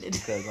was was offended.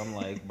 because I'm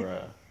like,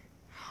 bruh.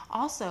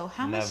 Also,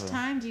 how much Never.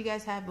 time do you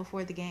guys have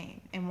before the game?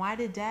 And why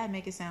did Dad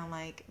make it sound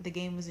like the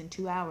game was in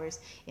 2 hours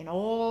and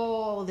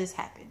all this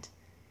happened?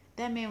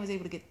 That man was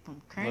able to get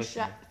from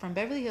from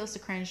Beverly Hills to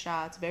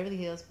Crenshaw to Beverly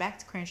Hills, back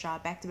to Crenshaw,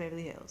 back to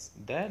Beverly Hills.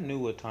 Dad knew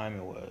what time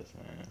it was,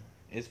 man.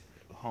 It's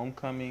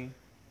homecoming.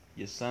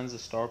 Your son's a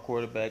star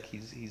quarterback.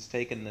 He's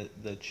taking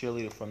the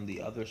cheerleader from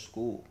the other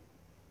school.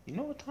 You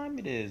know what time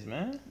it is,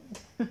 man.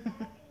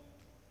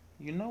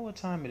 You know what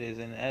time it is,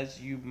 and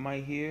as you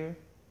might hear,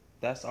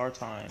 that's our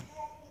time.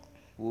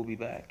 We'll be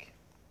back.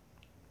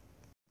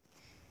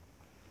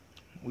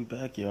 We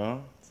back,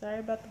 y'all. Sorry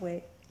about the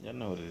wait. Y'all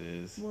know what it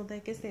is. Well, I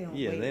guess they don't.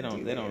 Yeah, wait, they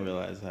don't do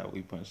realize how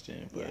we punched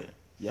in, but Yeah.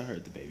 y'all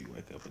heard the baby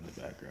wake up in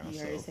the background. You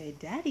So heard her say,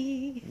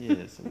 "Daddy."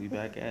 yeah, so we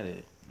back at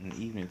it in the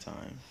evening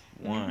time.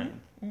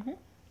 Wine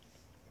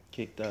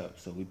kicked up,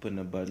 so we putting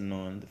a button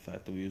on the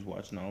fact that we was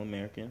watching All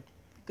American.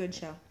 Good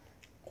show.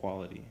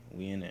 Quality,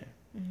 we in there.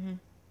 And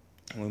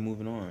we're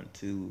moving on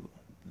to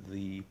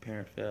the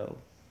parent fail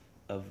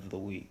of the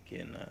week,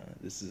 and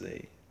this is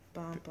a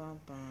Bum, bum,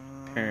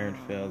 bum. parent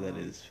fail that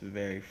is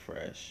very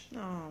fresh.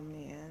 Oh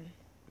man,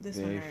 this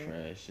Very one hurt.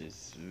 fresh.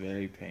 It's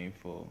very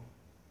painful.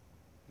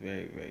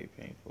 Very, very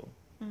painful.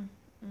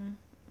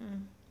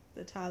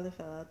 The toddler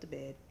fell out the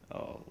bed,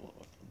 Oh,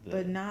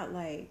 but not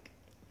like.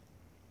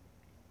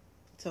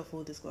 So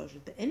full disclosure,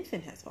 the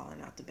infant has fallen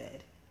out the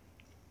bed,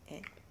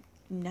 and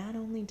not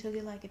only took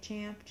it like a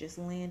champ, just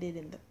landed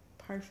in the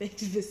perfect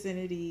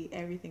vicinity.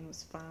 Everything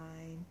was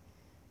fine.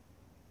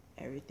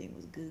 Everything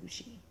was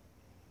Gucci.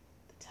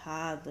 The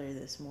toddler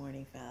this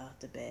morning fell out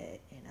the bed,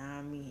 and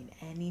I mean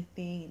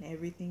anything and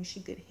everything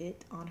she could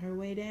hit on her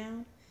way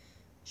down,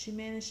 she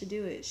managed to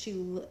do it.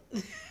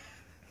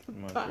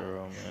 my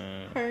girl,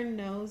 man. Her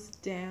nose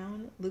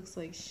down looks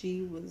like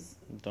she was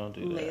Don't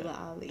do that. Layla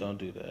Ali. Don't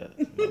do that.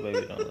 My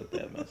baby don't look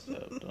that messed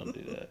up. Don't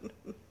do that.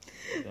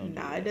 Don't do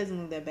Nah, that. it doesn't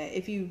look that bad.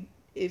 If you've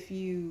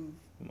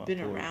My been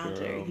poor around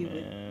her, girl, you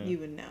man.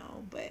 would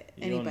know. But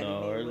You anybody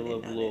don't know. Her new lip a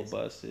wouldn't know little this.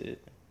 busted.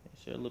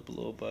 Her lip a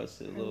little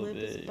busted a Her little lip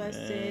bit, is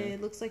busted. man.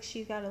 It looks like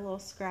she got a little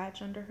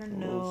scratch under her A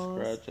little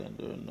nose. scratch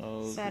under her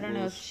nose. So I a don't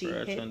know little if she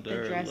scratch hit under the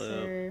her lip.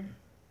 dresser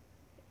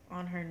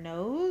on her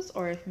nose,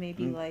 or if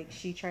maybe like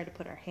she tried to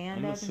put her hand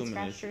I'm up and assuming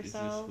scratched it just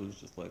herself. was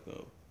just like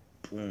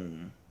a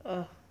boom.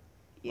 Ugh.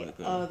 Yeah. Like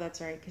Oh, that's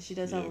right. Because she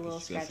does yeah, have a 'cause little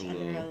she got scratch a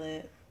under her little-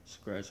 lip.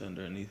 Scratch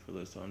underneath her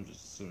lip, so I'm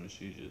just assuming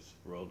she just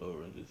rolled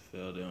over and just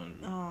fell down,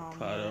 Oh,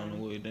 caught her on the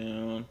man. way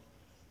down,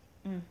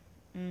 Mm.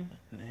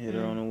 and hit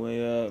her on the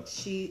way up.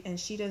 She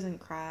doesn't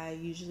cry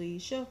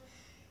usually.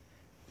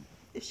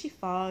 If she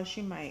falls,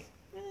 she might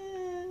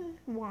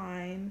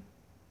whine,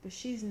 but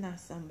she's not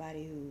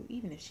somebody who,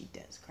 even if she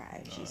does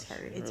cry, if she's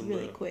hurt, it's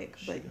really quick.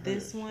 But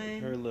this one,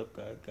 her lip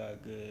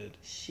got good.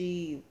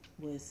 she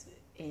was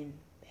in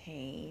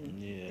pain.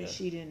 Yeah. That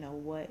she didn't know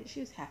what. She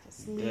was half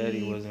asleep.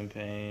 Daddy was in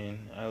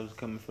pain. I was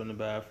coming from the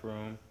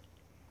bathroom,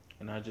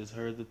 and I just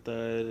heard the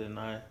thud, and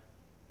I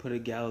put a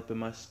gallop in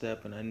my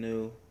step, and I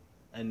knew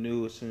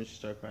as soon as she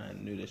started crying,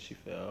 I knew that she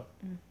fell.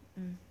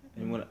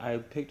 And when I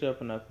picked her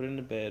up and I put her in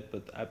the bed,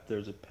 but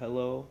there's a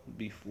pillow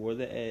before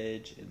the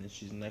edge, and then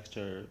she's next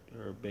to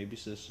her baby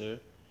sister,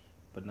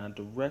 but not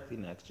directly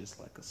next, just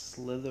like a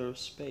slither of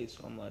space.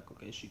 So I'm like,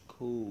 okay, she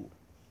cool.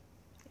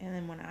 And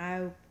then when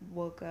I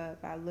woke up,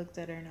 I looked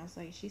at her and I was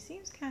like, she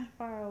seems kind of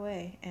far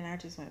away. And I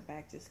just went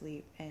back to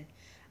sleep. And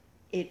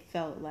it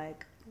felt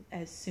like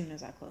as soon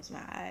as I closed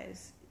my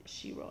eyes,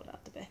 she rolled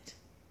out the bed.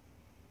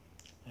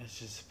 It's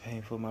just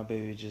painful. My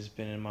baby just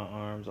been in my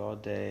arms all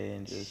day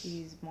and just...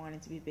 She's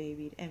wanting to be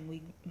babied,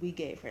 and we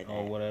gave her that.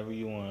 Oh, whatever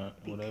you want.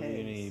 Whatever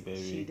you need,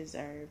 baby. She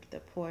deserved. The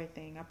poor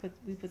thing.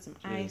 We put some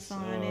ice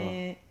on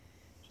it.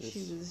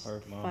 She was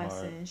fussing.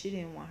 Heart. She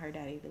didn't want her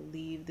daddy to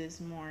leave this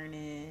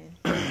morning.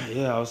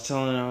 Yeah, I was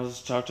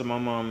talking to my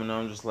mom, and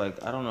I'm just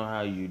like, I don't know how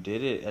you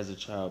did it as a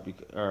child,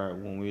 or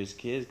when we was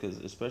kids, because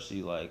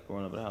especially like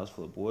growing up in a house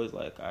full of boys,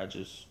 like I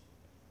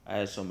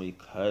had so many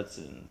cuts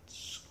and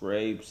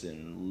scrapes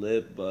and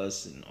lip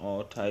busts and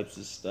all types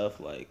of stuff.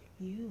 Like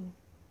you've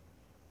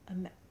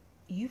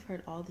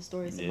heard all the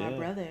stories of my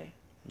brother.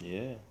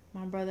 Yeah,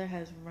 my brother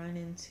has run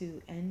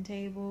into end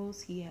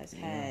tables. He has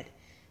had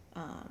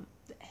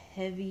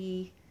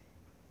heavy,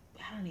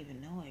 I don't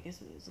even know, I guess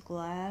it was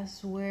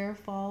glassware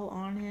fall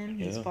on him.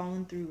 He's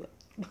fallen through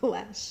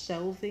glass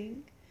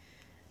shelving.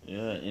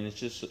 Yeah, and it's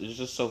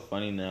just so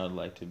funny now,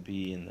 like, to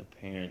be in the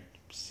parent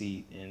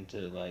seat and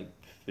to like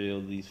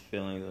feel these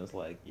feelings. It's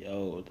like,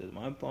 yo,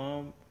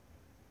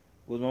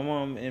 was my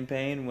mom in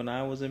pain when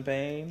I was in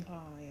pain?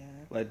 Oh yeah.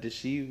 Like,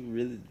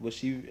 was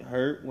she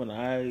hurt when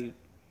I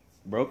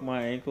broke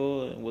my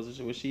ankle? And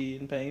was she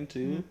in pain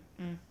too?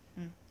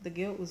 The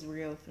guilt was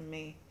real for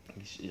me.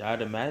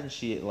 I'd imagine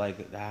she,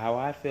 like, how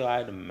I feel,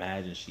 I'd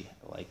imagine she,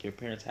 like, your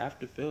parents have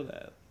to feel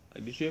that.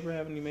 Like, did you ever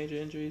have any major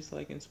injuries,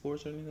 like, in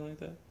sports or anything like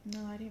that?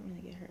 No, I didn't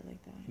really get hurt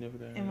like that. You never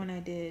got hurt? And when I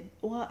did,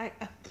 well,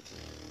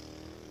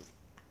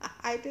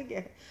 I did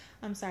get hurt.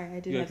 I'm sorry,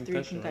 I did have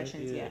 3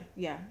 concussions, right?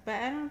 Yeah. But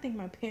I don't think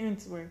my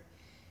parents were,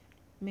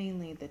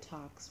 mainly the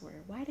talks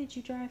were, why did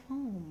you drive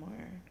home?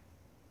 Or,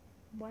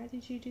 why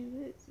did you do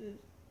this? It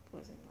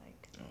wasn't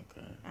like,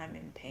 okay, I'm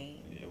in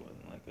pain. Yeah, it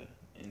wasn't like a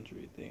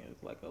injury thing. It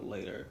was like a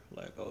later,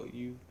 like, oh,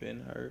 you've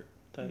been hurt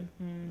type.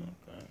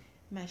 Okay.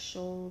 My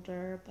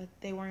shoulder, but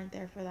they weren't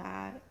there for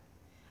that.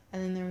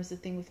 And then there was the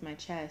thing with my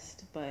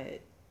chest,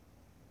 but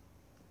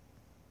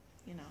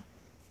you know,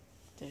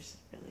 there's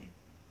really,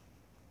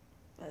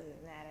 other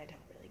than that, I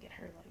don't really get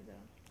hurt like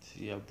that.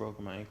 See, I broke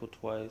my ankle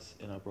twice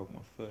and I broke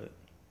my foot,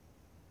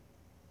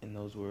 and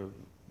those were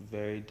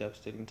very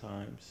devastating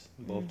times,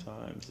 both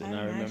times. And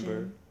I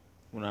remember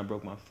when I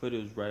broke my foot,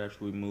 it was right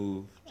after we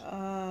moved.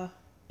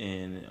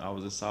 And I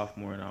was a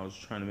sophomore and I was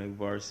trying to make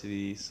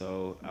varsity,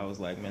 so I was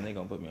like, man, they're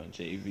going to put me on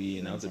JV,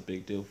 and that was a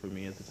big deal for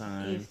me at the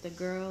time.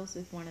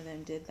 If one of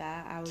them did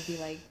that, I would be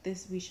like,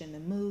 we shouldn't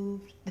have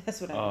moved.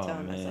 That's what I was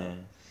telling myself.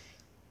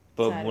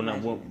 But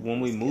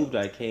when we moved,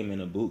 I came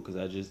in a boot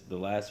because the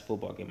last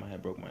football game I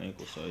had broke my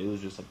ankle, so it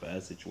was just a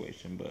bad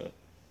situation, but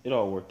it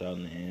all worked out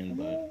in the end.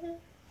 But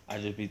I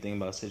just be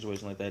thinking about a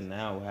situation like that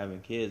now,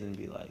 having kids, and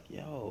be like,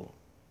 yo,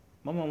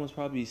 my mom was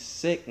probably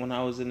sick when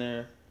I was in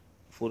there.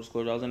 Full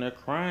disclosure, I was in there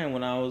crying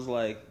when I was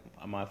like,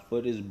 my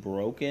foot is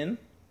broken.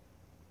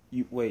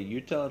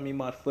 You're telling me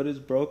my foot is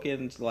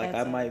broken? Like,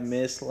 I might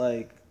miss,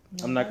 like,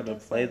 I'm not going to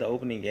play the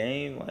opening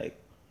game? Like,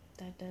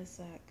 that does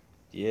suck.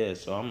 Yeah,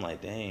 so I'm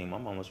like, dang, my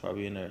mom was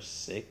probably in there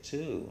sick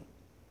too.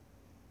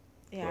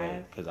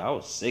 Yeah. Because I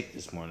was sick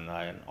this morning,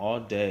 and all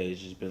day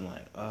it's just been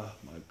like, oh,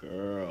 my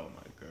girl.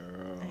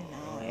 I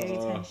know. Every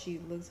time she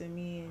looks at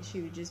me, and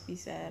she would just be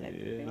sad.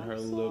 And her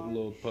look a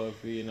little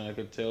puffy, and I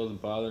could tell it's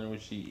bothering her when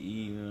she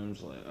eating. And I'm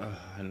just like,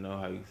 I know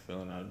how you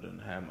feeling. I done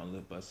had my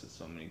lip busted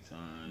so many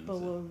times. But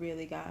what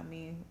really got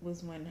me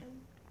was when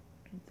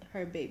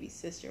her baby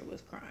sister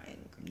was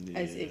crying,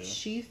 as if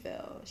she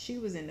fell. She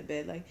was in the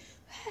bed like,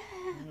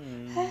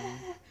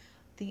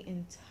 the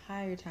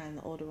entire time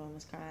the older one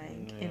was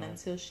crying, and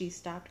until she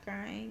stopped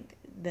crying,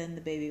 then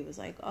the baby was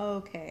like, oh,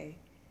 okay.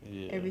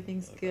 Yeah,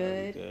 everything's like,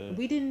 good.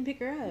 We didn't pick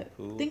her up.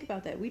 Cool. Think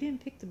about that. We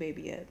didn't pick the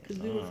baby up because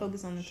we were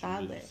focused on the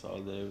toddler. Just saw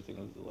that everything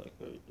was like,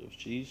 if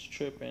she's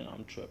tripping,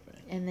 I'm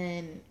tripping. And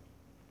then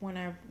when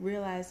I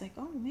realized, like,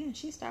 oh man,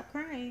 she stopped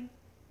crying,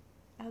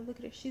 I look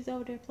at her. She's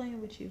over there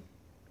playing with you,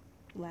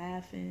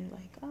 laughing,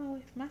 like, oh,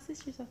 if my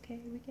sister's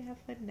okay, we can have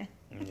fun now.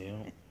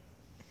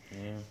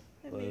 Yeah.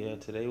 But yeah,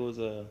 today was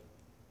a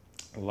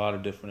lot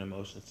of different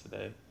emotions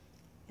today.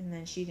 And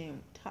then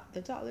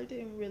the toddler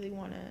didn't really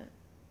want to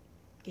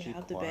get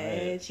out the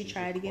bed. She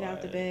tried to get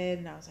out the bed,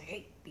 and I was like,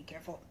 hey, be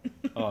careful.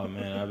 Oh,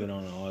 man, I've been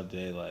on it all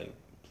day. Like,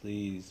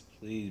 please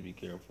be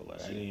careful.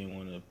 Like, I didn't even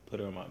want to put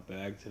her on my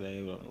back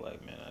today, but I'm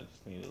like, man, I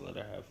just need to let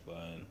her have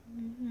fun.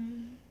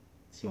 Mm-hmm.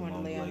 She wanted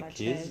to lay on my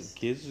chest.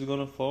 Kids is going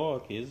to fall.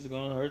 Kids is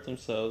going to hurt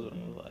themselves.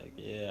 And I'm like,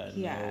 I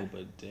know,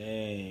 but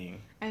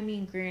dang. I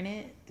mean,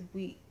 granted,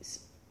 we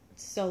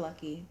so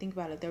lucky. Think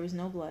about it. There was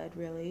no blood,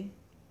 really.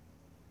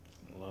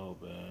 A little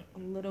bit. A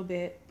little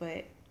bit,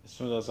 but... As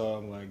soon as I saw it,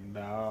 I'm like,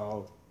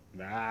 no.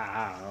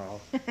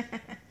 No,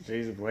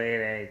 she's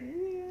bleeding.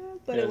 Yeah,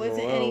 but There's it wasn't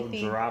a little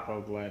anything. drop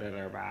of blood in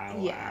her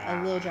mouth.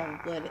 Yeah, a little drop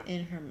of blood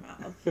in her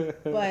mouth,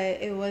 but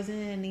it wasn't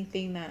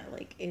anything that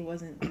like it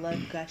wasn't blood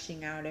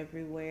gushing out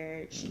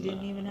everywhere. She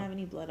didn't even have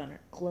any blood on her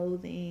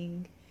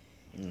clothing.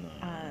 No,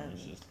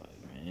 it's just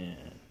like, man,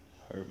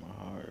 hurt my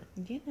heart.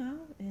 You know,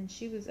 and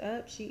she was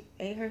up. She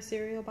ate her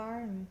cereal bar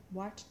and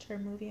watched her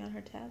movie on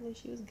her tablet.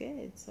 She was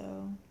good.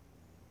 So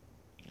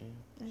Yeah,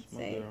 I'd that's my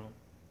say girl.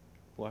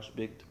 Watched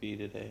Big 3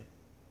 today.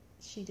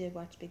 she did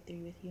watch Big 3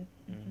 with you.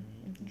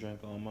 Mm-hmm. Drank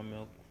all my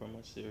milk from my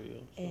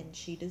cereal. So. And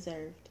she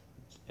deserved.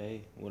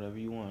 Hey, whatever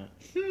you want.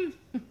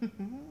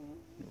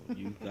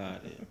 You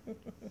got it.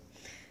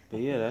 But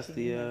yeah, that's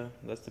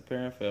the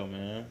parent fail,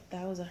 man.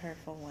 That was a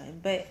hurtful one.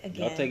 But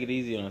again, Y'all take it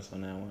easy on us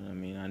on that one. I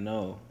mean, I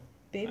know.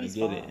 babies I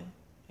get fall. it.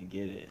 I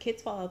get it.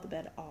 Kids fall out the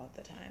bed all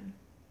the time.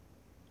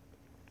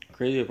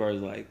 Crazy part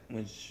is like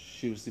when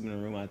she was sleeping in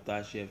the room, I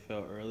thought she had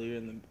fell earlier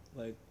in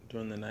the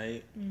during the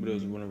night, but it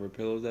was one of her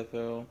pillows that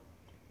fell,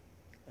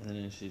 and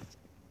then she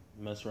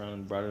messed around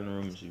and brought her in the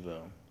room and she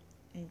fell.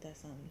 Ain't that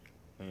something?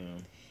 Yeah.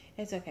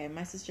 It's okay.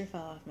 My sister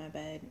fell off my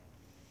bed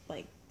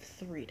like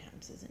 3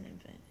 times as an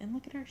infant, and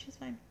look at her, she's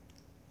fine.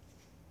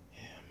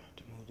 Yeah, I'm about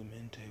to move them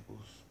end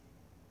tables.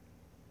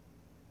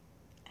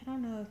 I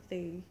don't know if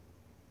they.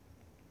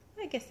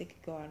 I guess they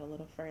could go out a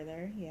little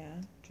further. Yeah.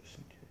 Just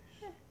in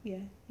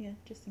case. Yeah.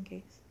 Just in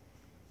case.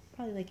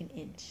 Probably like an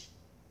inch.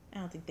 I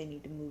don't think they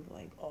need to move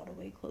like all the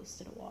way close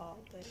to the wall,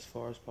 but As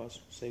far as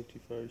possible, safety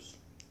first.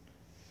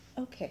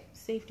 okay,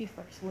 safety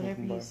first.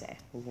 Whatever you say.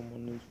 Move them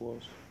on these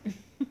walls.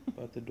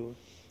 Out the door.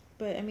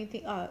 But I mean,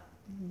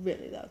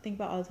 really though, think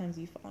about all the times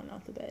you've fallen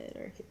off the bed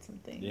or hit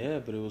something. Yeah,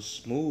 but it was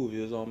smooth.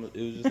 It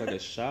was just like a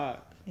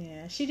shock.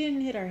 Yeah, she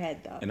didn't hit her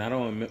head though. And I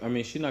don't. I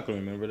mean, she's not gonna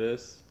remember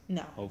this.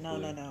 No,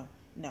 Hopefully. no.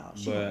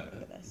 She won't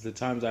remember But this. the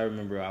times I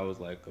remember, I was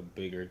like a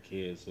bigger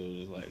kid, so it was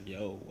just like,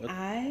 yo, what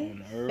I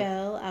on earth?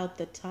 fell out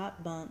the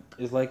top bunk.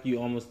 It's like you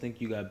almost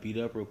think you got beat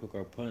up real quick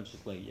or punched.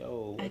 It's like,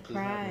 yo, what I just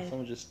happened? cried.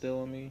 Someone just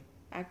still on me?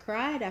 I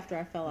cried after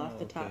I fell off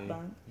the top okay.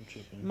 bunk. I'm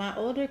tripping. My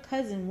older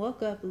cousin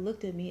woke up,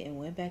 looked at me, and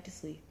went back to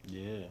sleep.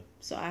 Yeah.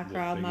 So I You'll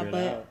crawled my figure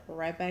it butt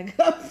right back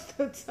up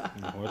the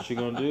top. What you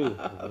gonna do?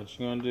 What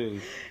you gonna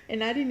do?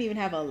 And I didn't even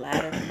have a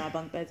ladder for my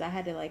bunk beds. I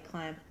had to like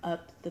climb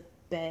up the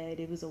bed.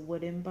 It was a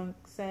wooden bunk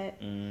set.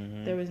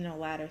 Mm-hmm. There was no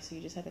ladder, so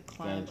you just had to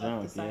climb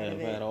up the side of I've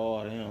had it.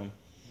 all them.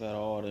 I've had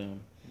all them.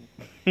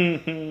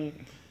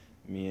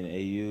 Me and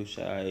AU,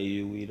 shout out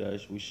AU,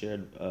 we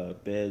shared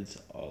beds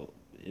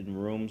in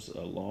rooms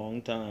a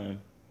long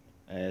time.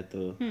 I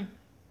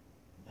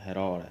had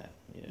all that.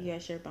 Yeah. You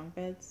guys share bunk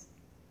beds?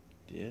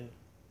 Yeah.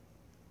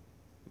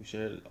 We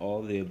shared all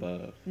of the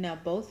above. Now,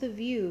 both of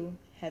you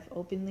have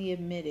openly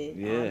admitted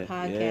Yeah. on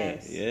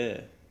podcasts Yeah.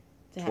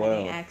 to 12.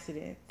 having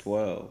accidents.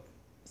 12.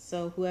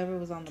 So whoever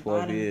was on the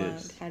 12 bottom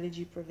years. bunk, how did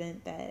you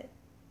prevent that?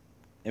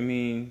 I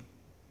mean,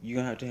 you're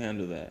gonna have to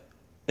handle that.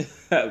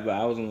 But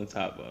I was on the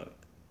top bunk.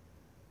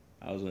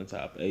 I was on the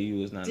top. AU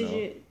was not.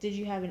 Did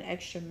you have an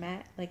extra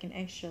mat, like an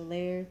extra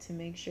layer, to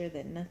make sure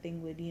that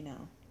nothing would,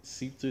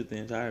 seep through the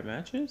entire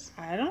mattress?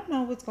 I don't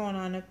know what's going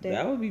on up there.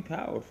 That would be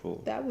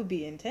powerful. That would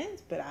be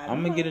intense, but I don't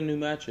I'm gonna know. get a new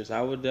mattress.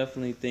 I would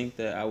definitely think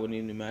that I would need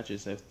a new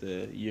mattress if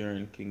the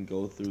urine can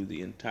go through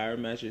the entire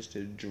mattress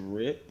to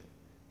drip,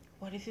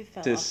 What if it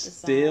fell to off the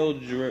still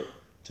side? drip,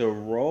 to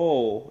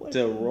roll, What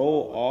to if it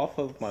roll fell off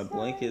of my side?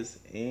 blankets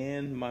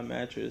and my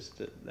mattress.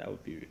 That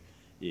would be,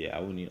 yeah. I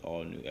would need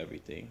all new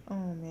everything. Oh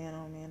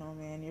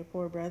man, your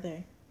poor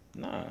brother.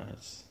 Nah,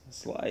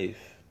 it's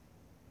life.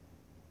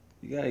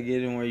 You gotta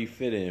get in where you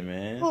fit in,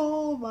 man.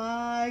 Oh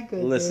my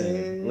goodness.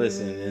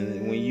 Listen.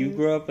 And when you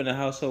grow up in a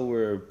household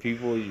where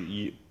people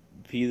you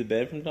pee the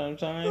bed from time to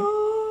time,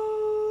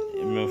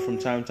 from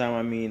time to time,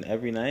 I mean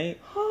every night.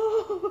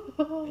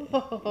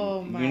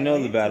 Oh my. You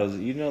know the battles.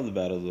 You know the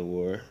battles of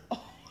war.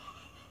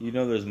 You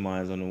know there's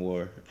mines on the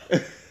war.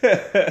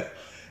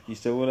 You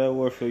still want that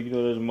warfield. You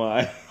know there's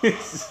mines.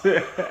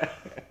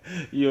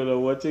 You don't know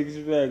what to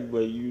expect,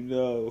 but you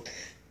know.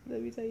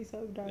 Let me tell you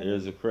something, darling.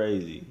 There's a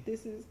crazy.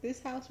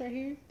 This house right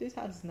here. This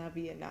house is not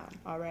Vietnam.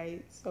 All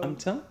right. So I'm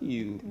telling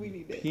you, we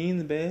need it. peeing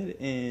the bed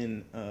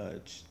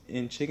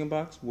in chicken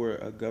box were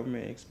a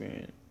government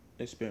experiment.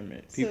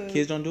 So-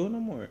 Kids don't do it no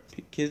more.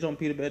 Kids don't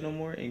pee the bed no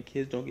more, and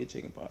kids don't get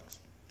chicken pox.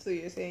 So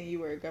you're saying you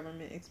were a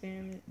government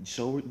experiment?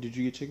 So did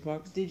you get chicken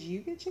pox? Did you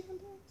get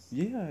chickenpox?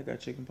 Yeah, I got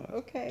chicken pox.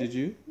 Okay. Did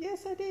you?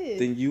 Yes, I did.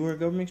 Then you were a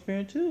government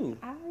experiment too.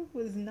 I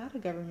was not a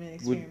government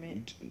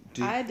experiment.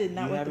 Did- I did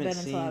not you wet the bed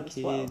haven't until I seen was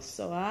 12, kids-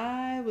 so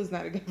I was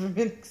not a government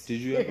experiment. Did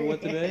you ever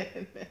wet the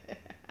bed?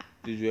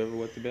 Did you ever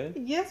wet the bed?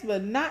 Yes,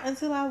 but not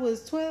until I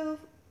was 12.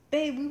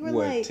 Babe, we were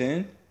What, like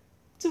 10?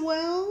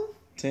 12?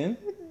 10?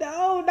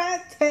 No,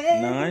 not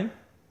 10. 9?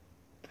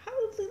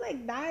 Probably like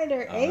 9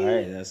 or 8. All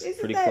right, that's Isn't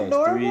pretty that close.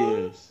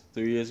 normal?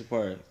 3 years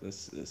apart.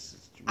 Let's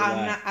I'm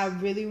not. relax. I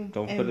really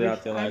Don't put it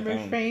out there like I'm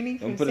refraining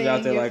don't from put it saying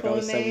out there your like I full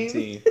was name.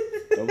 17.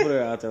 Don't put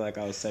it out there like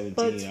I was 17.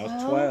 But I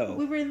was 12.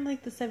 We were in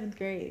like the 7th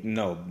grade.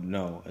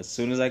 No. As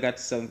soon as I got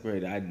to 7th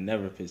grade, I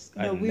never pissed.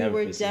 No, we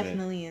were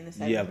definitely in the 7th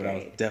grade. Yeah, but I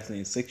was definitely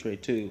in 6th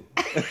grade too.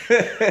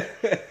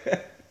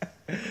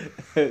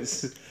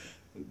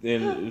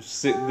 When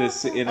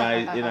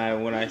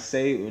I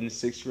say in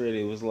 6th grade,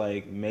 it was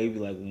like maybe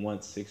like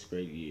once 6th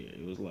grade year.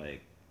 It was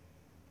like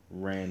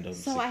random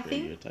 6th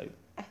grade year type.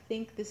 I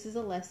think this is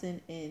a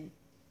lesson in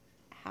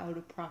how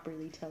to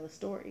properly tell a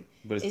story.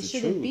 But it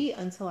shouldn't be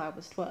until I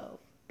was 12,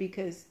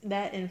 because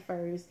that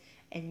infers,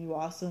 and you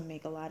also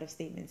make a lot of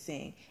statements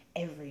saying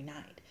every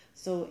night.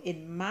 So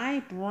in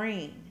my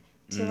brain,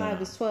 till I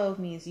was 12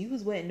 means you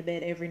was wet in the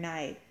bed every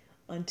night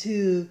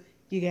until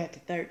you got to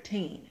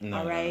 13.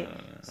 All right.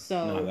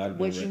 So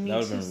what you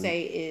mean to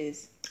say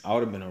is I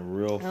would have been a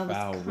real foul, reckless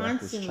child. I was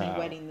constantly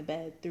wetting the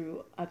bed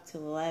through up to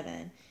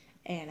 11,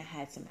 and I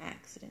had some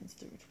accidents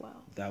through 12.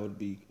 That would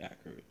be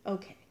accurate.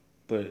 Okay.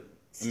 But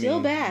still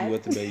bad. You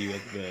wet the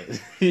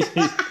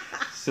bed.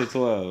 So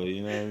 12,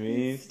 you know what I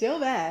mean? Still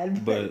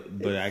bad. But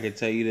I can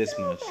tell you this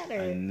much: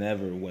 I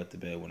never wet the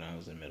bed when I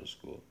was in middle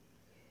school,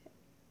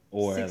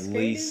 or at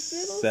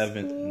least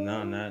 7th.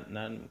 No, not.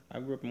 I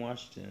grew up in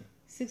Washington.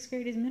 6th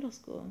grade is middle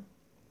school.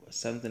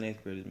 7th and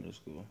 8th grade is middle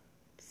school.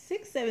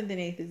 6th, 7th, and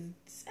 8th is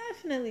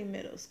definitely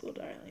middle school,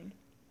 darling.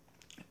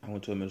 I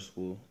went to a middle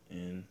school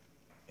and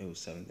it was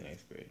 7th and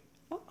 8th grade.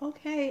 Oh,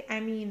 okay.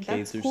 I mean,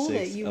 that's cool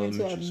that you went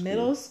to a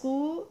middle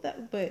school.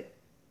 But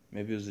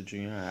maybe it was a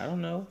junior high. I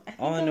don't know.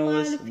 All I know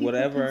is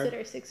whatever.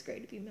 Consider 6th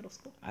grade to be middle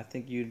school. I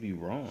think you'd be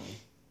wrong.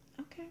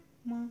 Okay,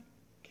 well,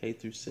 K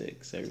through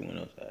 6. Everyone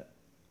else had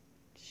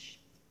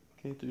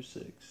K through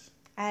 6.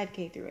 I had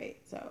K through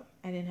 8, so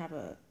I didn't have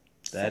a.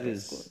 That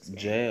is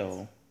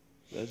jail.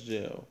 That's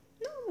jail.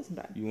 No, it wasn't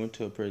bad. You went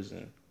to a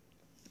prison.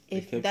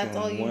 If that's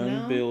all you know.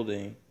 One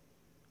building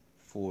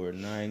for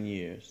 9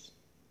 years.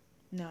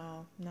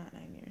 No, not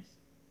 9 years.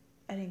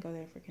 I didn't go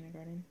there for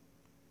kindergarten.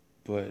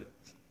 But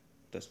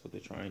that's what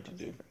they're trying to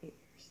do. There for 8 years.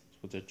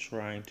 That's what they're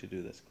trying to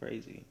do. That's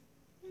crazy.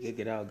 You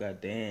get out,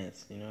 got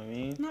dance. You know what I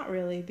mean? Not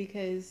really,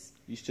 because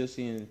you still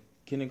seeing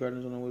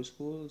kindergartners on the way to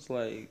school. It's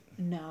like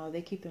no,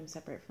 they keep them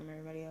separate from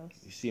everybody else.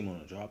 You see them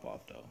on a drop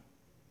off though.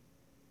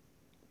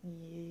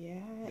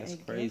 Yeah, that's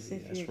crazy.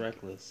 That's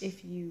reckless.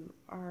 If you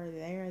are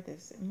there,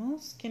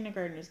 most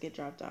kindergartners get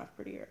dropped off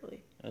pretty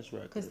early. That's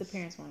reckless. Because the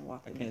parents want to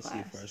walk them to class. I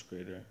can't see a 1st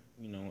grader.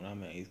 You know, when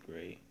I'm in 8th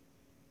grade,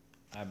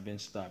 I've been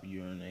stopped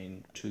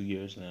urinating 2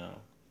 years now.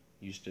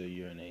 You still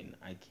urinating?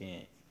 I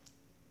can't.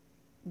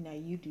 No,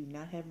 you do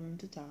not have room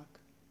to talk.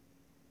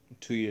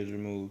 2 years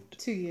removed.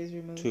 2 years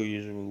removed. 2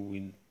 years removed.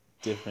 We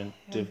different.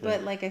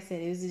 But like I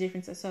said, it was a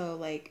difference. So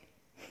like.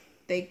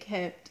 They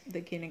kept the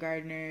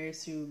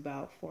kindergartners through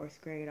about 4th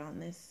grade on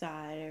this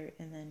side,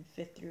 and then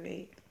 5th through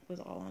 8th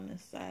was all on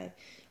this side.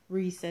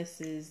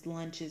 Recesses,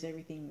 lunches,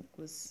 everything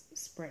was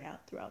spread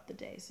out throughout the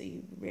day, so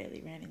you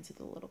rarely ran into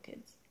the little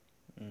kids.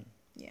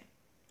 Yeah.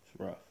 It's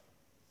rough.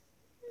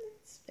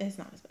 It's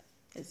not as bad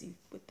as you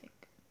would think.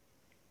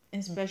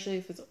 Especially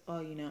if it's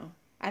all you know.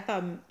 I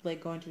thought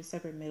like going to a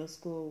separate middle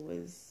school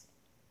was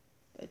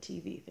a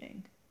TV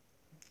thing.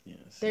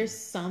 Yes. There's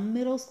some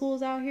middle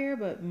schools out here,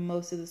 but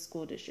most of the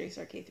school districts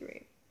are K through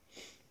 8.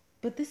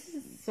 But this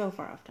is so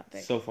far off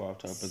topic. So far off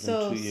topic.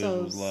 So 2 years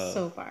was love.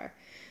 So far.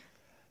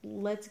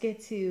 Let's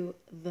get to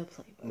the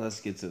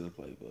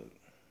playbook.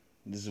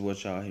 This is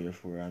what y'all here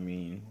for. I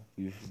mean,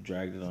 we've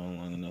dragged it on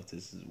long enough.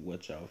 This is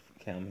what y'all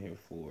come here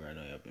for. I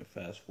know y'all been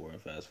fast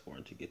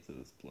forwarding to get to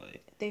this play.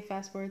 They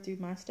fast forward through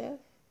my stuff?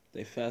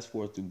 They fast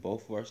forward through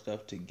both of our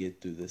stuff to get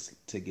through this,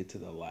 to get to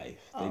the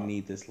life. They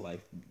need this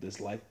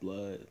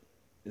lifeblood.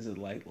 This is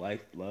like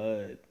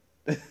lifeblood.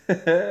 Was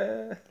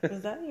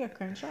that your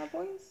Crenshaw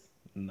voice?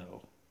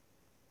 No.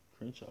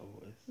 Crenshaw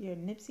voice. Your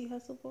Nipsey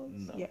Hussle voice?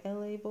 No. Your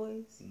LA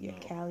voice? No. Your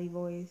Cali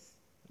voice?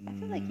 I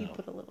feel like you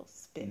put a little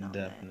spin on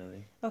that.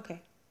 Definitely. Okay,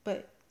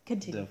 but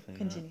continue.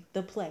 Definitely not.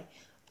 The play.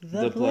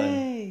 The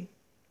play.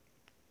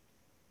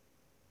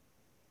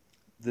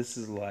 This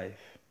is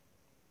life.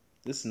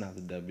 This is not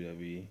the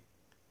WWE.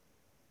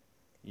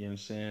 You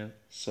understand?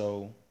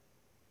 So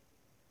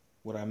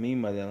what I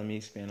mean by that, let me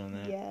expand on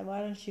that. Yeah,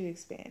 why don't you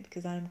expand?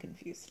 Because I'm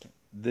confused.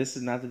 This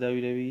is not the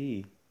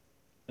WWE.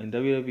 In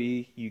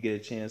WWE, you get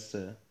a chance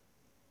to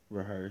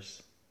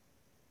rehearse.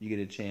 You get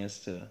a chance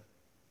to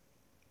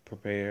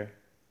prepare.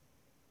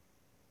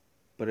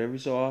 But every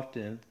so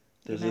often,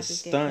 there's a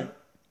stunt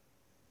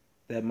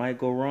that might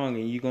go wrong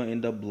and you're going to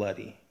end up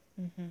bloody.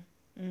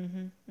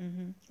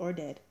 Or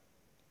dead.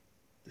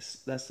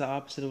 That's the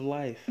opposite of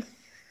life.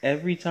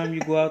 Every time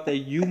you go out there,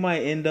 you might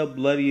end up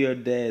bloody or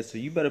dead. So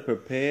you better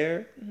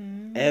prepare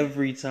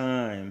every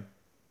time.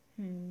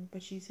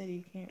 But you said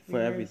you can't for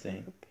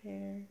everything.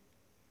 Prepare.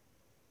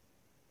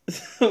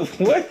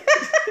 What?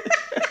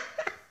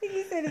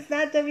 You said it's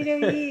not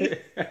WWE.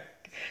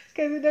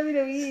 Because in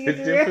WWE, it's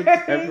a different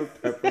type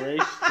of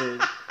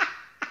preparation.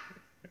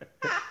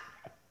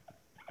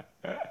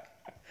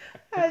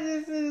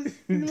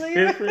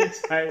 Different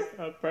type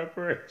of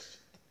preparation.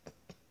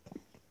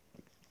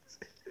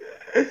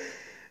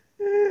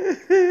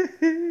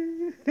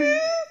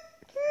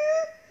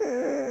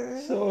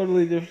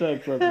 definitely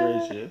different type of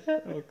preparation.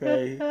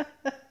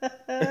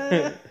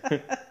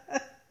 Okay.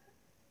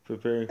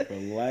 Preparing for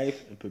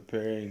life and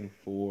preparing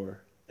for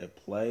a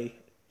play,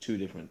 two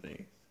different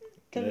things.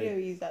 Can we Okay? ever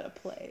use that a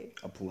play?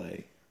 A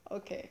play.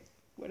 Okay,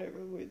 whatever.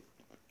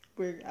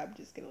 I'm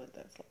just gonna let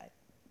that slide.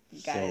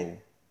 Got So, it.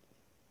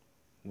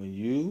 when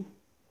you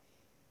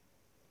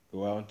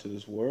go out into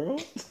this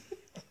world,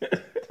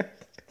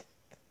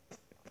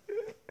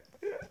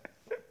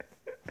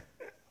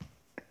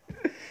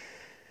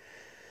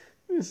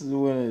 this is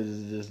when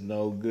it's just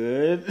no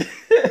good.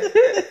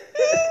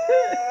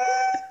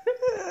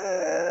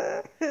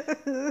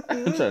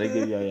 I'm trying to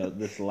give y'all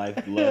this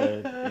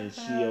lifeblood, and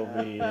she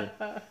over here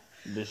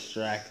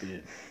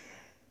distracted.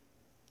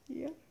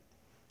 Yeah,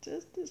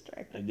 just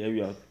distracted. I gave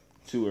y'all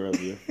too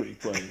early a free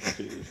plays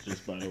too,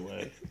 just by the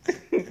way.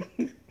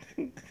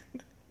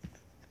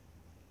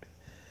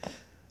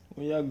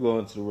 When y'all go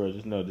into the world,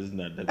 just know this is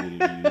not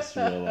WWE, this is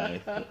real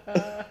life.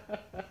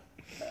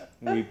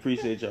 We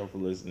appreciate y'all for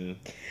listening.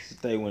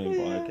 Stay Winning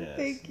Podcast.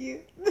 Thank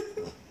you.